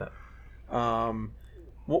hadn't heard that.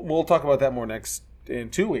 We'll talk about that more in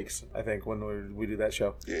 2 weeks, I think, when we do that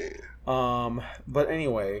show. Yeah. But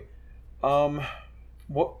anyway,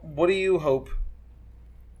 what do you hope?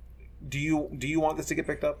 Do you want this to get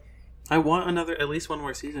picked up? I want at least one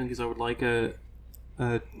more season because I would like a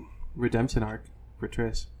redemption arc for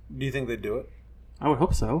Trish. Do you think they'd do it? I would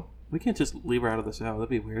hope so. We can't just leave her out of the show. That'd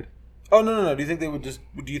be weird. Oh no! Do you think they would just?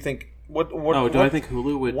 Do you think what? Do I think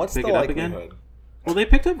Hulu would pick it up again? Well, they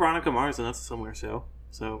picked up Veronica Mars, and that's a similar show.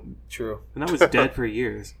 So true. And that was dead for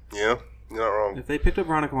years. Yeah, you're not wrong. If they picked up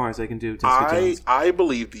Veronica Mars, they can do Jessica Jones. I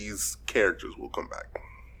believe these characters will come back,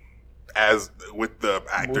 as with the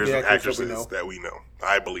actors and actresses that we know.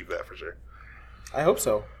 I believe that for sure. I hope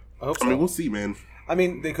so. I mean, we'll see, man. I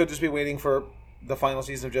mean, they could just be waiting for the final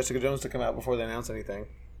season of Jessica Jones to come out before they announce anything.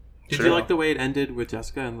 Did you like the way it ended with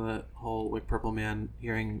Jessica and the whole Purple Man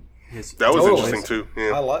hearing his? That was interesting too.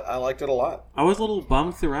 Yeah, I liked it a lot. I was a little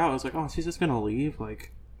bummed throughout. I was like, oh, she's just gonna leave. That's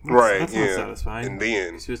not satisfying. And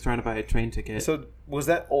then she was trying to buy a train ticket. So was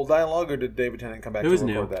that old dialogue, or did David Tennant come back to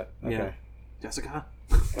record that? Okay. Yeah. Jessica.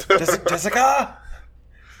 Jessica.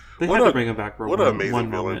 They had to bring him back for one villain.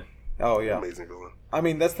 moment. Oh yeah, amazing villain. I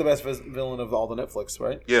mean, that's the best villain of all the Netflix,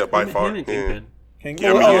 right? Yeah, by far. Kingpin.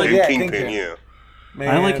 Kingpin. Yeah. Man.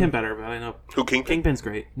 I like him better, but I know Kingpin? Kingpin's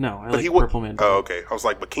great. No, I like Purple Man. Oh, okay. I was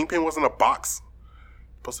like, but Kingpin wasn't a box.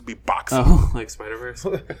 Supposed to be boxy. Oh, like Spider-Verse.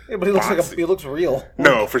 Yeah, but he looks real.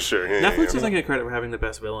 No, for sure. Netflix doesn't get credit for having the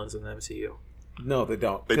best villains in the MCU. No, they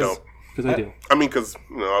don't. They don't. Because I do. I mean, because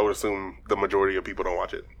I would assume the majority of people don't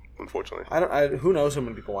watch it. Unfortunately, who knows how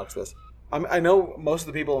many people watch this? I know most of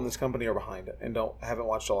the people in this company are behind it and haven't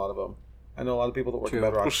watched a lot of them. I know a lot of people that work at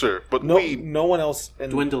Bedrock. Well, sure, but no one else.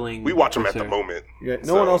 Dwindling. We watch them at the moment. Yeah,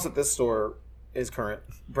 no one else at this store is current.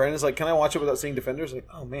 Brandon's like, can I watch it without seeing Defenders? Like,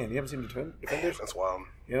 oh man, you haven't seen Defenders? That's wild.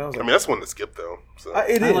 You know, I mean, that's one to skip though. So.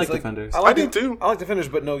 I like Defenders. I do too. I like Defenders,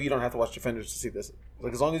 but no, you don't have to watch Defenders to see this.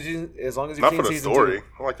 Like, as long as you've not seen for the season story. 2.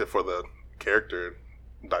 I liked it for the character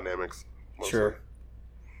dynamics. Mostly. Sure,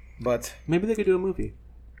 but maybe they could do a movie.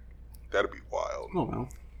 That'd be wild. Oh well.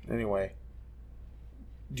 Anyway,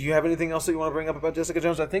 do you have anything else that you want to bring up about Jessica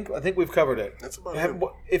Jones? I think we've covered it. That's about it.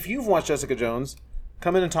 If you've watched Jessica Jones,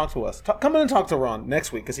 come in and talk to us. Come in and talk to Ron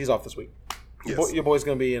next week because he's off this week. Yes. Your boy's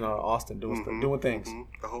going to be in Austin doing things. Mm-hmm.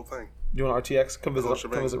 The whole thing. Doing RTX. Come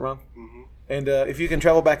visit Ron. Mm-hmm. And if you can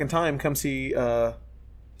travel back in time, come see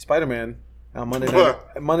Spider-Man on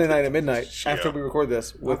Monday night at midnight after we record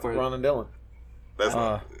this with Ron and Dylan.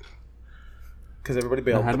 That's because everybody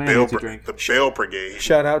bailed. The bail brigade.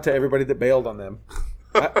 Shout out to everybody that bailed on them.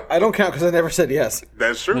 I don't count because I never said yes.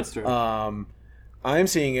 That's true. That's true. I am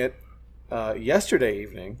seeing it yesterday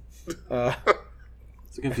evening.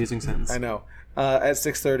 It's a confusing sentence. I know. At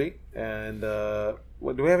 6:30, and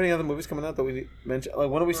do we have any other movies coming out that we mentioned? Like,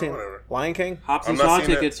 what are we seeing? Whatever. Lion King. Hobbs and Shaw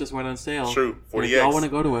tickets just went on sale. True. 40X. If y'all want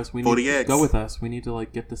to go to us, we need 40X. to go with us. We need to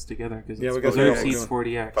get this together because it's we got reserved seats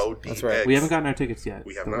 40X. 40X. That's right. We haven't gotten our tickets yet.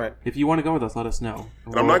 We have not. Right. If you want to go with us, let us know.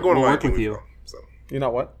 And I'm not going to Lion King with you. y'all. So. You're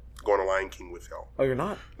not what? Going to Lion King with y'all. Oh, you're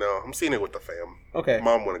not? No, I'm seeing it with the fam. Okay.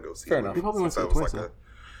 Mom want to go see Fair it. enough. You probably want to see it twice.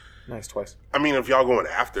 Nice, twice. I mean, if y'all going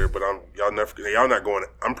after, but y'all not going.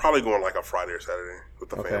 I'm probably going like a Friday or Saturday with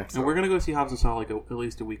the fam. So. And we're gonna go see Hobbs and Shaw at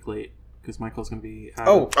least a week late because Michael's gonna be.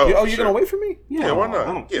 You're gonna wait for me? Yeah, why not?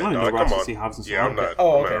 I don't rush to see Hobbs and Shaw. Yeah, I'm not.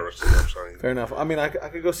 Oh, I'm okay. not rushing Hobbs and Shaw. Fair enough. I mean, I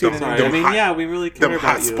could go see it in Sorry, Indiana. we really care them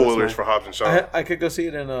about hot you. spoilers for Hobbs and Shaw. I could go see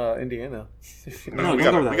it in Indiana. No, we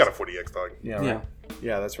got a 40X dog. Yeah, right.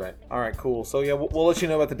 Yeah, that's right. All right, cool. So yeah, we'll let you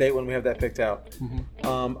know about the date when we have that picked out.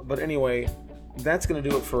 Mm-hmm. But anyway, that's going to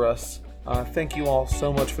do it for us. Thank you all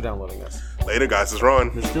so much for downloading us. Later, guys. It's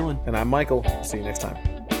Ron. It's Dylan. And I'm Michael. See you next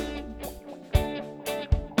time.